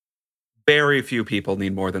very few people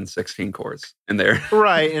need more than 16 cores in there.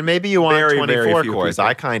 Right. And maybe you want very, 24 very few cores. people.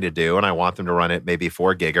 I kind of do. And I want them to run at maybe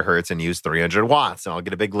 4 gigahertz and use 300 watts. And I'll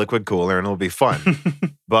get a big liquid cooler and it'll be fun.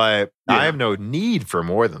 But I have no need for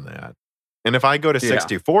more than that. And if I go to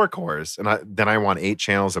 64 cores and then I want 8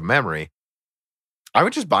 channels of memory, I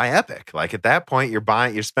would just buy Epic. Like at that point,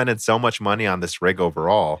 you're spending so much money on this rig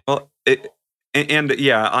overall. Well,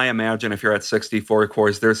 I imagine if you're at 64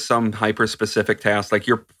 cores, there's some hyper-specific task. Like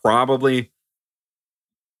you're probably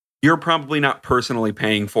not personally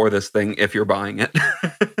paying for this thing if you're buying it.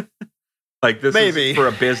 Like this is for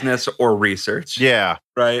a business or research. Yeah.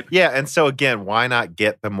 Right? Yeah. And so again, why not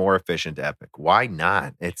get the more efficient Epic? Why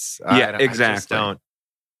not? Exactly. I just don't.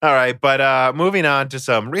 All right. But moving on to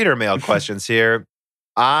some reader mail questions here.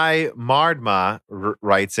 Mardma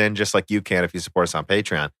writes in, just like you can if you support us on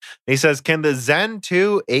Patreon. He says, can the Zen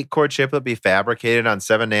 2 8-core chiplet be fabricated on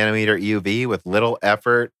 7nm EUV with little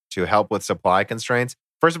effort to help with supply constraints?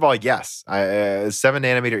 First of all, yes.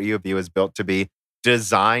 7nm EUV was built to be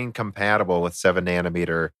design compatible with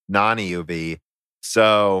 7nm non-EUV.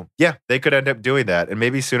 So yeah, they could end up doing that, and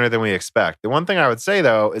maybe sooner than we expect. The one thing I would say,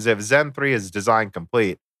 though, is if Zen 3 is design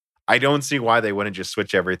complete, I don't see why they wouldn't just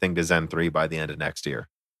switch everything to Zen 3 by the end of next year.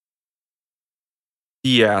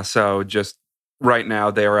 Yeah, so just right now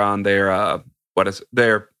they're on their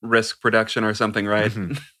their risk production or something, right?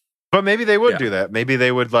 Mm-hmm. But maybe they would do that. Maybe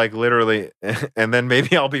they would like literally, and then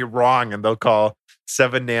maybe I'll be wrong and they'll call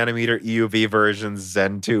 7nm EUV versions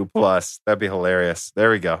Zen 2 Plus. That'd be hilarious.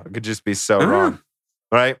 There we go. It could just be so wrong,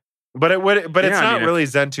 right? But it would. But it's not really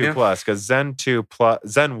Zen 2 Plus, because Zen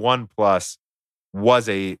 1 Plus was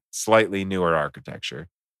a slightly newer architecture.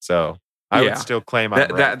 So I would still claim I'm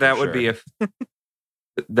right. That would be if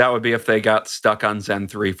that would be if they got stuck on Zen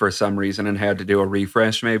 3 for some reason and had to do a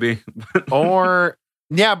refresh, maybe. Or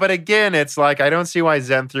Yeah, but again, it's like I don't see why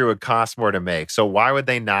Zen 3 would cost more to make. So why would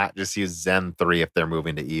they not just use Zen 3 if they're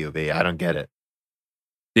moving to EUV? I don't get it.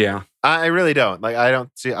 Yeah. I really don't. Like I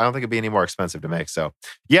don't think it'd be any more expensive to make. So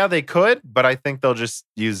yeah, they could, but I think they'll just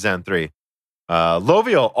use Zen 3.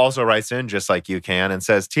 Lovial also writes in just like you can and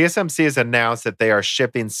says TSMC has announced that they are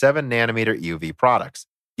shipping 7 nanometer EUV products.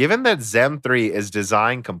 Given that Zen 3 is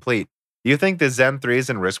design complete, do you think the Zen 3s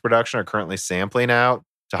in risk production are currently sampling out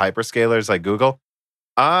to hyperscalers like Google?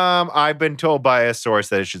 I've been told by a source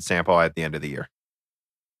that it should sample at the end of the year.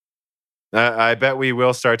 I bet we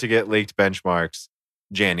will start to get leaked benchmarks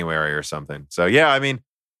January or something. So yeah, I mean,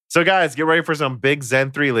 so guys, get ready for some big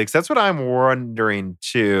Zen 3 leaks. That's what I'm wondering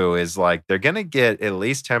too, is like they're going to get at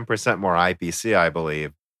least 10% more IPC, I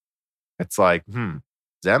believe. It's like,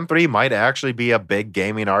 Zen 3 might actually be a big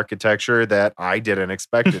gaming architecture that I didn't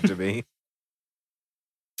expect it to be.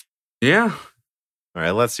 Yeah. All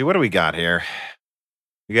right, let's see. What do we got here?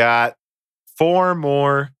 We got 4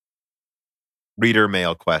 more reader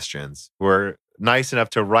mail questions who are nice enough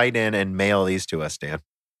to write in and mail these to us, Dan.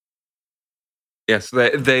 Yes,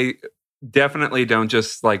 they definitely don't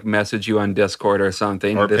just like message you on Discord or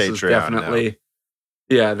something. Or this Patreon, is definitely,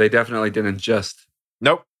 yeah, they definitely didn't just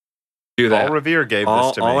Nope. do that. Paul Revere gave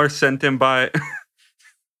this to me. All are sent in by.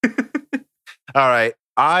 All right.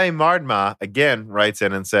 Mardma again writes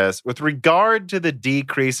in and says, with regard to the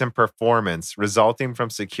decrease in performance resulting from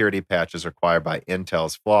security patches required by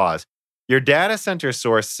Intel's flaws, your data center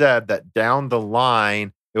source said that down the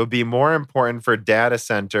line, it would be more important for data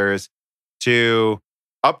centers to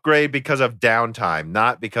upgrade because of downtime,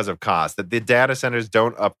 not because of cost. That the data centers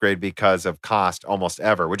don't upgrade because of cost almost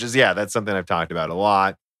ever, which is, that's something I've talked about a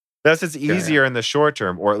lot. Thus, it's easier in the short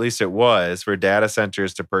term, or at least it was, for data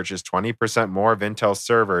centers to purchase 20% more of Intel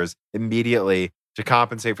servers immediately to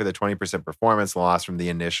compensate for the 20% performance loss from the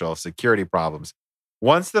initial security problems.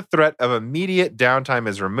 Once the threat of immediate downtime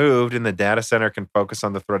is removed and the data center can focus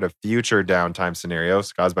on the threat of future downtime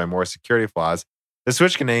scenarios caused by more security flaws, the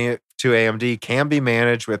switch to AMD can be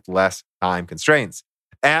managed with less time constraints.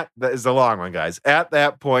 That is the long one, guys. At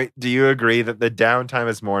that point, do you agree that the downtime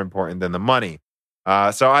is more important than the money?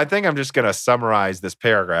 So I think I'm just going to summarize this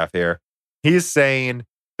paragraph here. He's saying,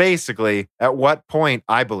 basically, at what point,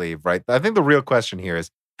 I believe, right? I think the real question here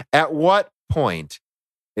is, at what point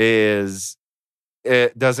does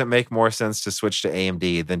it make more sense to switch to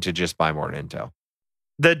AMD than to just buy more Intel?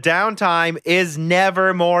 The downtime is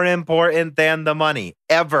never more important than the money,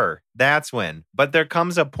 ever. That's when. But there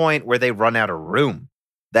comes a point where they run out of room.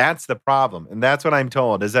 That's the problem. And that's what I'm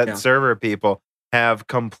told, is that server people have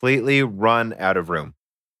completely run out of room.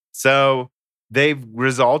 So they've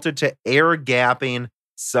resulted to air gapping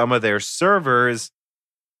some of their servers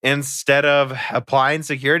instead of applying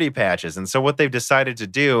security patches. And so what they've decided to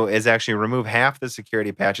do is actually remove half the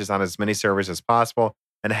security patches on as many servers as possible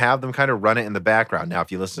and have them kind of run it in the background. Now,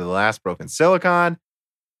 if you listen to the last Broken Silicon,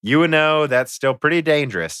 you would know that's still pretty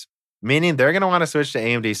dangerous, meaning they're going to want to switch to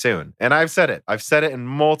AMD soon. And I've said it. I've said it in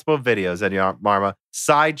multiple videos at Marma.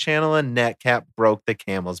 Side channel and NetCap broke the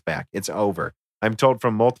camel's back. It's over. I'm told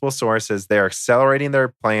from multiple sources they are accelerating their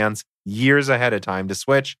plans years ahead of time to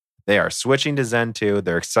switch. They are switching to Zen 2.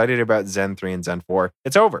 They're excited about Zen 3 and Zen 4.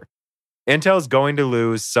 It's over. Intel is going to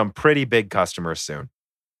lose some pretty big customers soon.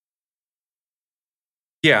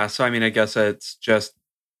 Yeah, so I mean, I guess it's just,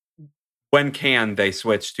 when can they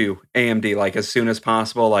switch to AMD? Like as soon as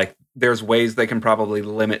possible? Like there's ways they can probably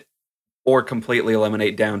limit or completely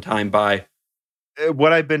eliminate downtime by.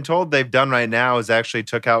 What I've been told they've done right now is actually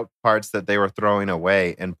took out parts that they were throwing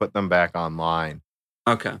away and put them back online.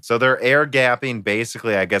 Okay. So they're air gapping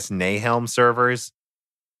basically, I guess, Nahelm servers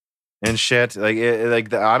and shit.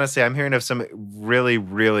 Honestly, I'm hearing of some really,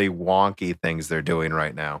 really wonky things they're doing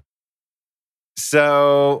right now.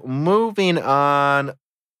 So moving on,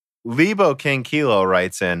 Lebo King Kilo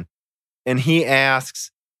writes in, and he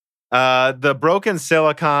asks, the Broken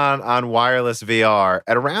Silicon on wireless VR,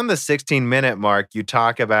 at around the 16-minute mark, you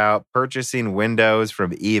talk about purchasing Windows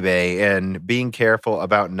from eBay and being careful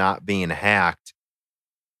about not being hacked.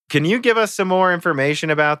 Can you give us some more information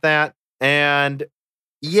about that? And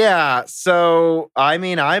yeah, so I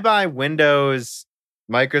mean, I buy Microsoft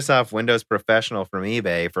Windows Professional from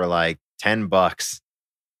eBay for like $10,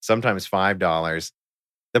 sometimes $5.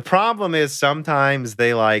 The problem is sometimes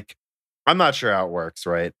they I'm not sure how it works,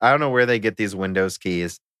 right? I don't know where they get these Windows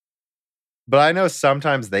keys, but I know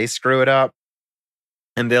sometimes they screw it up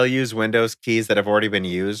and they'll use Windows keys that have already been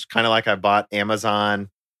used. Kind of like I bought Amazon.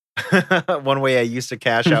 One way I used to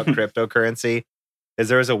cash out cryptocurrency is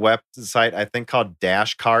there was a website, I think called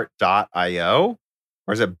dashcart.io,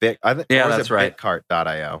 or is it Bit? Yeah, that's right.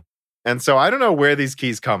 Bitcart.io. And so I don't know where these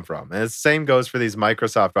keys come from. And the same goes for these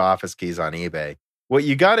Microsoft Office keys on eBay. What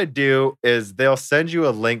you got to do is they'll send you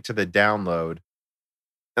a link to the download,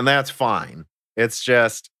 and that's fine. It's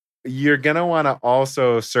just you're going to want to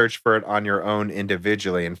also search for it on your own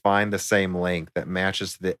individually and find the same link that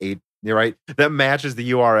matches that matches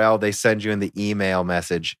the URL they send you in the email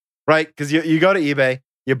message, right? Because you go to eBay,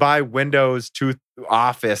 you buy Microsoft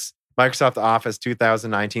Office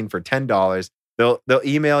 2019 for $10. They'll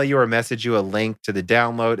email you or message you a link to the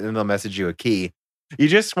download, and then they'll message you a key. You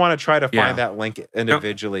just want to try to find that link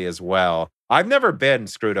individually as well. I've never been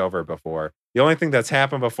screwed over before. The only thing that's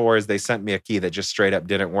happened before is they sent me a key that just straight up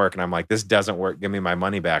didn't work. And I'm like, this doesn't work. Give me my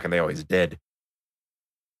money back. And they always did.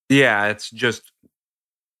 Yeah, it's just,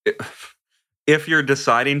 if you're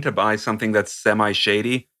deciding to buy something that's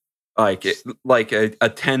semi-shady, like a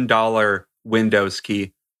 $10 Windows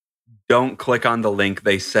key, don't click on the link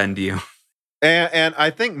they send you. And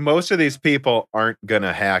I think most of these people aren't going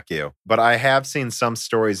to hack you. But I have seen some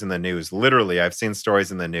stories in the news. Literally, I've seen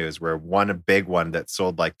stories in the news where a big one that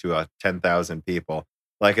sold like to 10,000 people,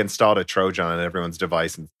 like installed a Trojan on everyone's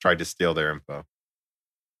device and tried to steal their info.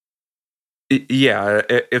 Yeah,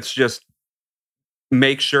 it's just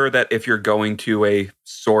make sure that if you're going to a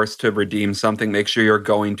source to redeem something, make sure you're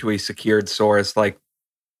going to a secured source. Like,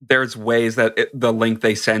 there's ways that the link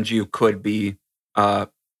they send you could be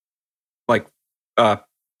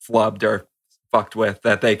flubbed or fucked with,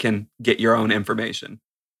 that they can get your own information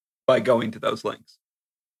by going to those links.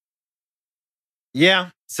 Yeah.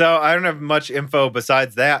 So I don't have much info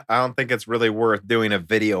besides that. I don't think it's really worth doing a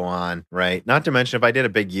video on, right? Not to mention, if I did a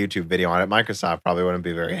big YouTube video on it, Microsoft probably wouldn't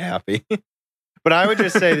be very happy. But I would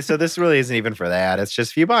just say, so this really isn't even for that. It's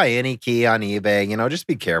just if you buy any key on eBay, just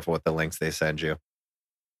be careful with the links they send you.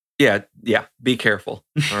 Yeah. Be careful.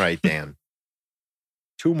 All right, Dan.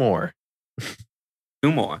 Two more.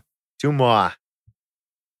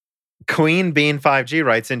 Queen Bean 5G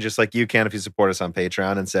writes in just like you can if you support us on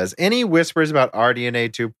Patreon and says, any whispers about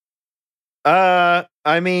RDNA 2? I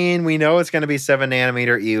mean, we know it's going to be 7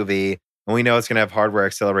 nanometer EUV, and we know it's going to have hardware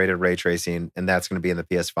accelerated ray tracing, and that's going to be in the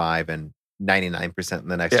PS5 and 99% in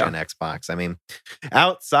the next gen Xbox. I mean,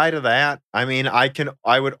 outside of that, I mean,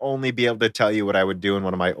 I would only be able to tell you what I would do in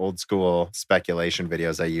one of my old school speculation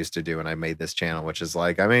videos I used to do when I made this channel, which is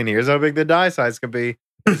like, I mean, here's how big the die size could be.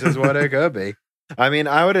 This is what it could be. I mean,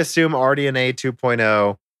 I would assume RDNA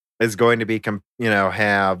 2.0 is going to be,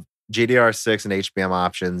 have GDDR6 and HBM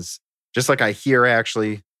options, just like I hear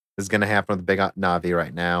actually is going to happen with the big Navi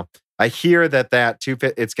right now. I hear that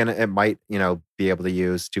it might, be able to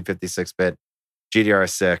use 256-bit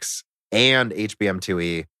GDDR6 and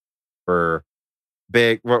HBM2E for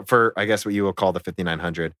I guess what you will call the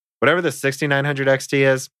 5900. Whatever the 6900 XT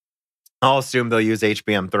is, I'll assume they'll use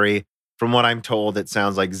HBM3. From what I'm told, it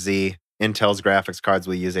sounds like Intel's graphics cards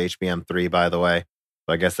will use HBM3, by the way.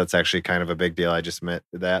 So I guess that's actually kind of a big deal. I just admit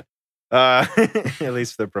that, at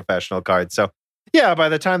least for the professional cards. So yeah, by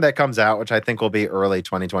the time that comes out, which I think will be early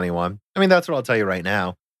 2021, I mean, that's what I'll tell you right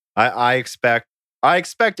now. I expect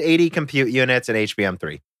 80 compute units and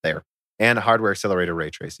HBM3 there and hardware accelerated ray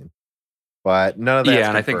tracing. But none of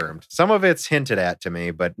that's confirmed. Some of it's hinted at to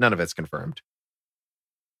me, but none of it's confirmed.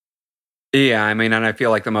 Yeah, I mean, and I feel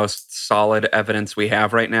like the most solid evidence we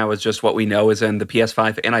have right now is just what we know is in the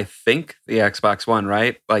PS5 and I think the Xbox One,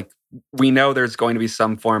 right? Like, we know there's going to be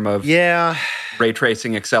some form of ray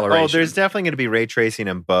tracing acceleration. Oh, there's definitely going to be ray tracing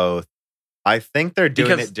in both. I think they're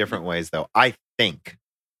doing it different ways, though. I think.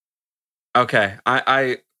 Okay.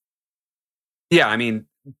 I mean,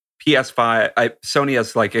 PS5, Sony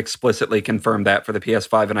has like explicitly confirmed that for the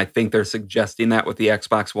PS5, and I think they're suggesting that with the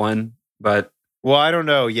Xbox One, but... Well, I don't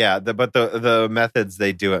know. Yeah, but the methods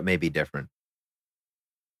they do it may be different.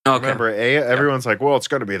 Okay. Remember, everyone's like, well, it's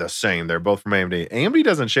going to be the same. They're both from AMD. AMD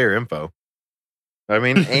doesn't share info. I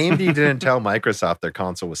mean, AMD didn't tell Microsoft their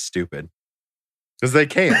console was stupid. Because they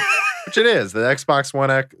can't. Which it is. The Xbox One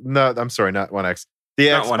X... No, I'm sorry, not One X. The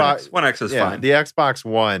not Xbox One X. One X is fine. The Xbox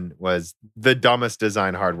One was the dumbest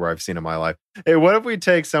design hardware I've seen in my life. Hey, what if we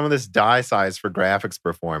take some of this die size for graphics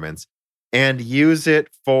performance and use it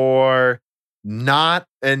for not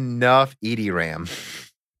enough EDRAM?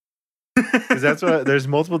 Because that's what there's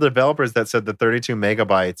multiple developers that said the 32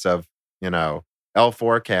 megabytes of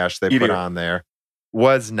L4 cache they put on there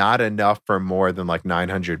was not enough for more than like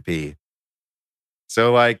 900p.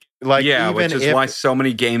 So like yeah, even which is why so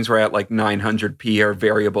many games were at like 900p or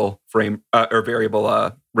variable frame or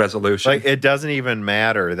variable resolution. Like, it doesn't even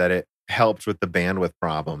matter that it helped with the bandwidth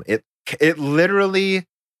problem. It literally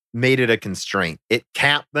made it a constraint. It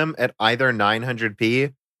capped them at either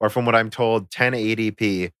 900p or, from what I'm told,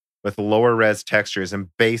 1080p with lower res textures and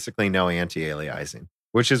basically no anti-aliasing,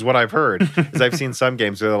 which is what I've heard. Because I've seen some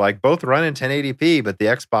games where they're like both run in 1080p, but the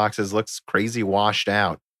Xboxes looks crazy washed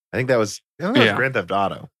out. I think that was Grand Theft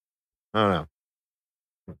Auto. I don't know.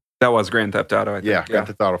 That was Grand Theft Auto, I think. Yeah, Grand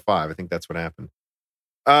Theft Auto 5. I think that's what happened.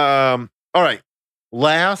 All right.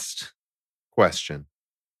 Last question.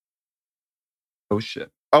 Oh,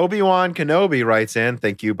 shit. Obi-Wan Kenobi writes in,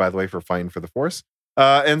 thank you, by the way, for fighting for the Force,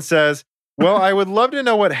 and says, well, I would love to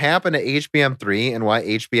know what happened to HBM3 and why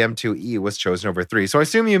HBM2E was chosen over 3. So I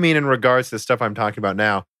assume you mean in regards to the stuff I'm talking about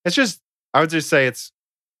now. It's just, I would just say it's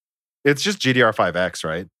just GDR5X,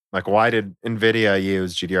 right? Like, why did NVIDIA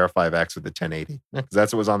use GDR5X with the 1080? Because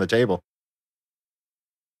that's what was on the table.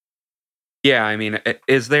 Yeah, I mean,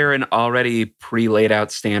 is there an already pre-laid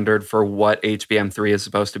out standard for what HBM3 is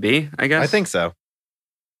supposed to be, I guess? I think so.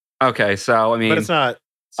 Okay, so, I mean... But it's not...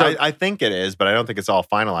 So, I think it is, but I don't think it's all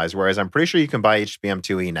finalized, whereas I'm pretty sure you can buy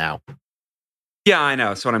HBM2E now. Yeah, I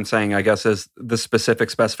know. So what I'm saying, I guess, is the specific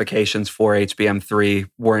specifications for HBM3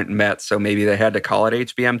 weren't met, so maybe they had to call it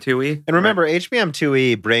HBM2E. And remember, right?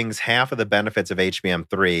 HBM2E brings half of the benefits of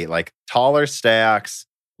HBM3, like taller stacks,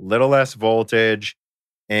 little less voltage,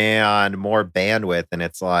 and more bandwidth. And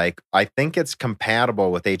it's like, I think it's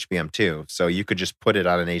compatible with HBM2, so you could just put it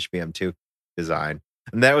on an HBM2 design.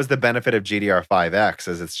 And that was the benefit of GDR5X,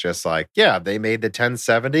 is it's just like, yeah, they made the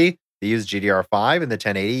 1070, they use GDR5, and the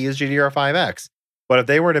 1080 use GDR5X. But if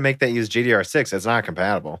they were to make that use GDR6, it's not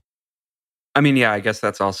compatible. I mean, yeah, I guess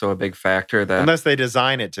that's also a big factor. That unless they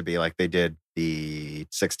design it to be like they did the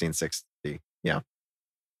 1660. Yeah.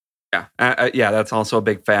 Yeah, that's also a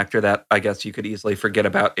big factor that I guess you could easily forget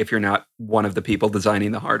about if you're not one of the people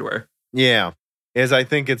designing the hardware. Yeah. I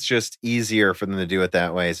think it's just easier for them to do it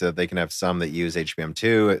that way so that they can have some that use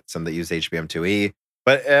HBM2, some that use HBM2E.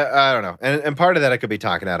 But I don't know. And part of that I could be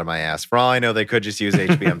talking out of my ass. For all I know, they could just use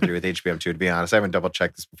HBM3 with HBM2, to be honest. I haven't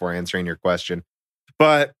double-checked this before answering your question.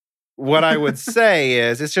 But what I would say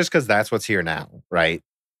is it's just because that's what's here now, right?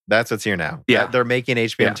 That's what's here now. Yeah. They're making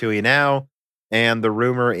HBM2E now, and the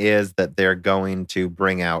rumor is that they're going to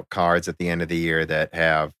bring out cards at the end of the year that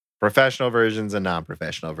have professional versions and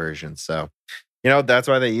non-professional versions. So... that's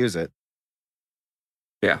why they use it.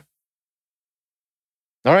 Yeah.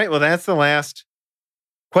 All right. Well, that's the last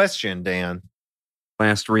question, Dan.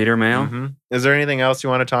 Last reader mail. Mm-hmm. Is there anything else you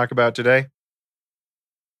want to talk about today?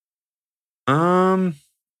 I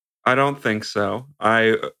don't think so.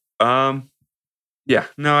 I don't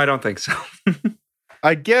think so.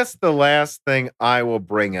 I guess the last thing I will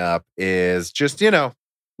bring up is just,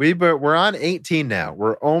 we're on 18 now.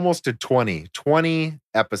 We're almost to 20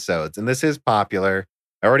 episodes, and this is popular.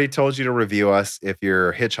 I already told you to review us if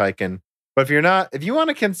you're hitchhiking, but if you want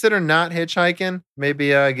to consider not hitchhiking, maybe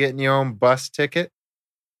getting your own bus ticket,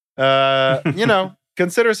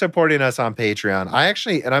 consider supporting us on Patreon. I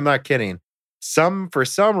actually, and I'm not kidding, for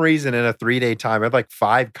some reason in a 3-day time, I had like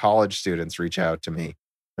 5 college students reach out to me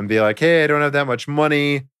and be like, hey, I don't have that much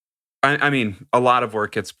money. I mean, a lot of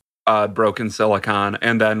work gets Broken Silicon,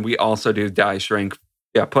 and then we also do Die Shrink.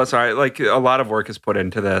 Yeah, plus a lot of work is put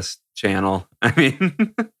into this channel. I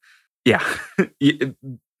mean, yeah,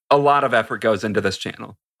 a lot of effort goes into this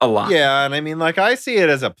channel. A lot. Yeah, and I mean, I see it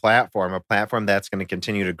as a platform that's going to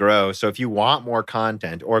continue to grow. So if you want more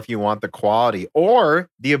content, or if you want the quality or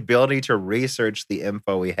the ability to research the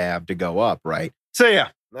info we have to go up, right? So yeah.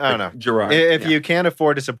 I don't know. Gerard, if you can't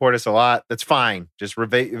afford to support us a lot, that's fine. Just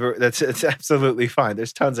it's absolutely fine.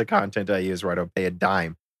 There's tons of content I use where I don't pay a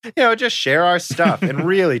dime. Just share our stuff and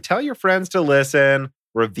really tell your friends to listen,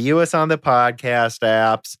 review us on the podcast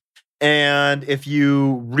apps. And if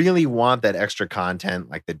you really want that extra content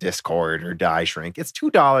like the Discord or Die Shrink, it's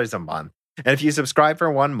 $2 a month. And if you subscribe for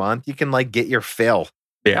 1 month, you can get your fill.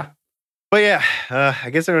 Yeah. But yeah, I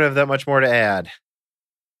guess I don't have that much more to add. I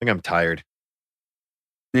think I'm tired.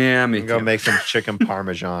 Yeah, me too. Go make some chicken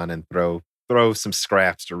parmesan and throw some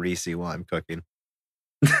scraps to Reese while I'm cooking.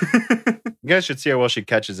 You guys should see how well she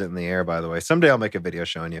catches it in the air, by the way. Someday I'll make a video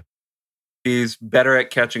showing you. He's better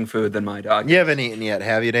at catching food than my dog. You haven't eaten yet,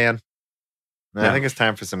 have you, Dan? No. I think it's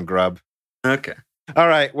time for some grub. Okay. All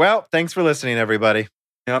right. Well, thanks for listening, everybody.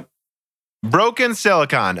 Yep. Broken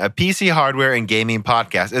Silicon, a PC hardware and gaming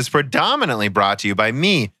podcast, is predominantly brought to you by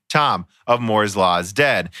me, Tom, of Moore's Law is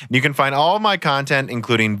Dead. You can find all of my content,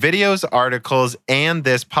 including videos, articles, and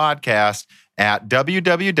this podcast at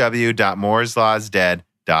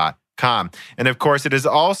www.mooreslawsdead.com. And of course, it is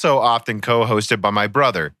also often co-hosted by my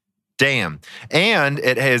brother, Dan. And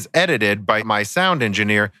it is edited by my sound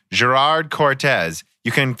engineer, Gerard Cortez.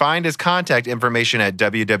 You can find his contact information at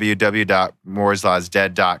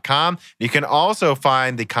www.mooreslawsdead.com. You can also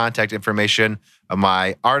find the contact information of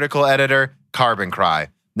my article editor, Carbon Cry.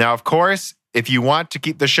 Now, of course, if you want to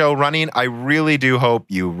keep the show running, I really do hope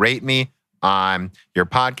you rate me on your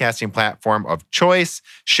podcasting platform of choice.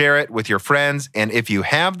 Share it with your friends. And if you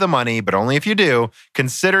have the money, but only if you do,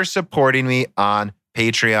 consider supporting me on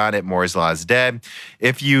Patreon at Moore's Law is Dead.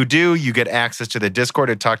 If you do, you get access to the Discord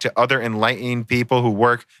to talk to other enlightening people who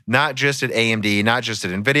work not just at AMD, not just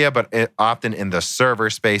at NVIDIA, but often in the server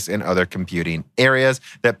space and other computing areas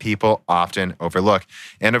that people often overlook.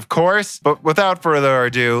 And of course, but without further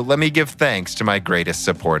ado, let me give thanks to my greatest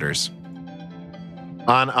supporters.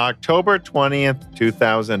 On October 20th,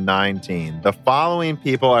 2019, the following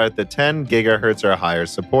people are at the 10 gigahertz or higher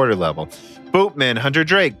supporter level. Bootman, Hunter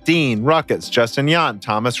Drake, Dean, Ruckus, Justin Yant,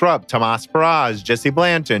 Thomas Rupp, Tomas Faraz, Jesse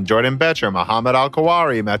Blanton, Jordan Betcher, Muhammad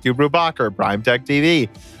Al-Kawari, Matthew Brubacher, Prime Tech TV,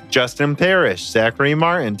 Justin Parrish, Zachary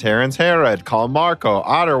Martin, Terrence Harrod, Carl Marco,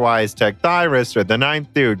 Otterwise, Tech Thyrister, The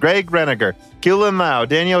Ninth Dude, Greg Reniger, Keelan Lau,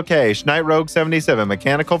 Daniel Cage, Night Rogue 77,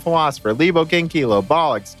 Mechanical Philosopher, Lebo King Kilo,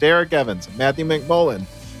 Bollocks, Derek Evans, Matthew McMullen,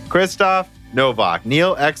 Christoph Novak,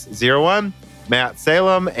 Neil X01, Matt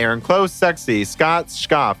Salem, Aaron Close, Sexy, Scott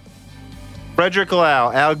Schaff, Frederick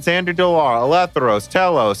Lau, Alexander Delar, Alethros,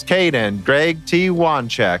 Telos, Caden, Greg T.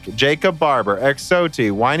 Wanchek, Jacob Barber,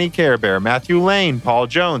 Exoti, Whiny Care Bear, Matthew Lane, Paul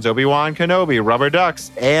Jones, Obi-Wan Kenobi, Rubber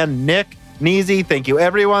Ducks, and Nick Neasy. Thank you,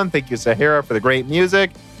 everyone. Thank you, Sahara, for the great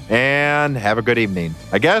music. And have a good evening,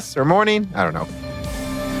 I guess, or morning. I don't know.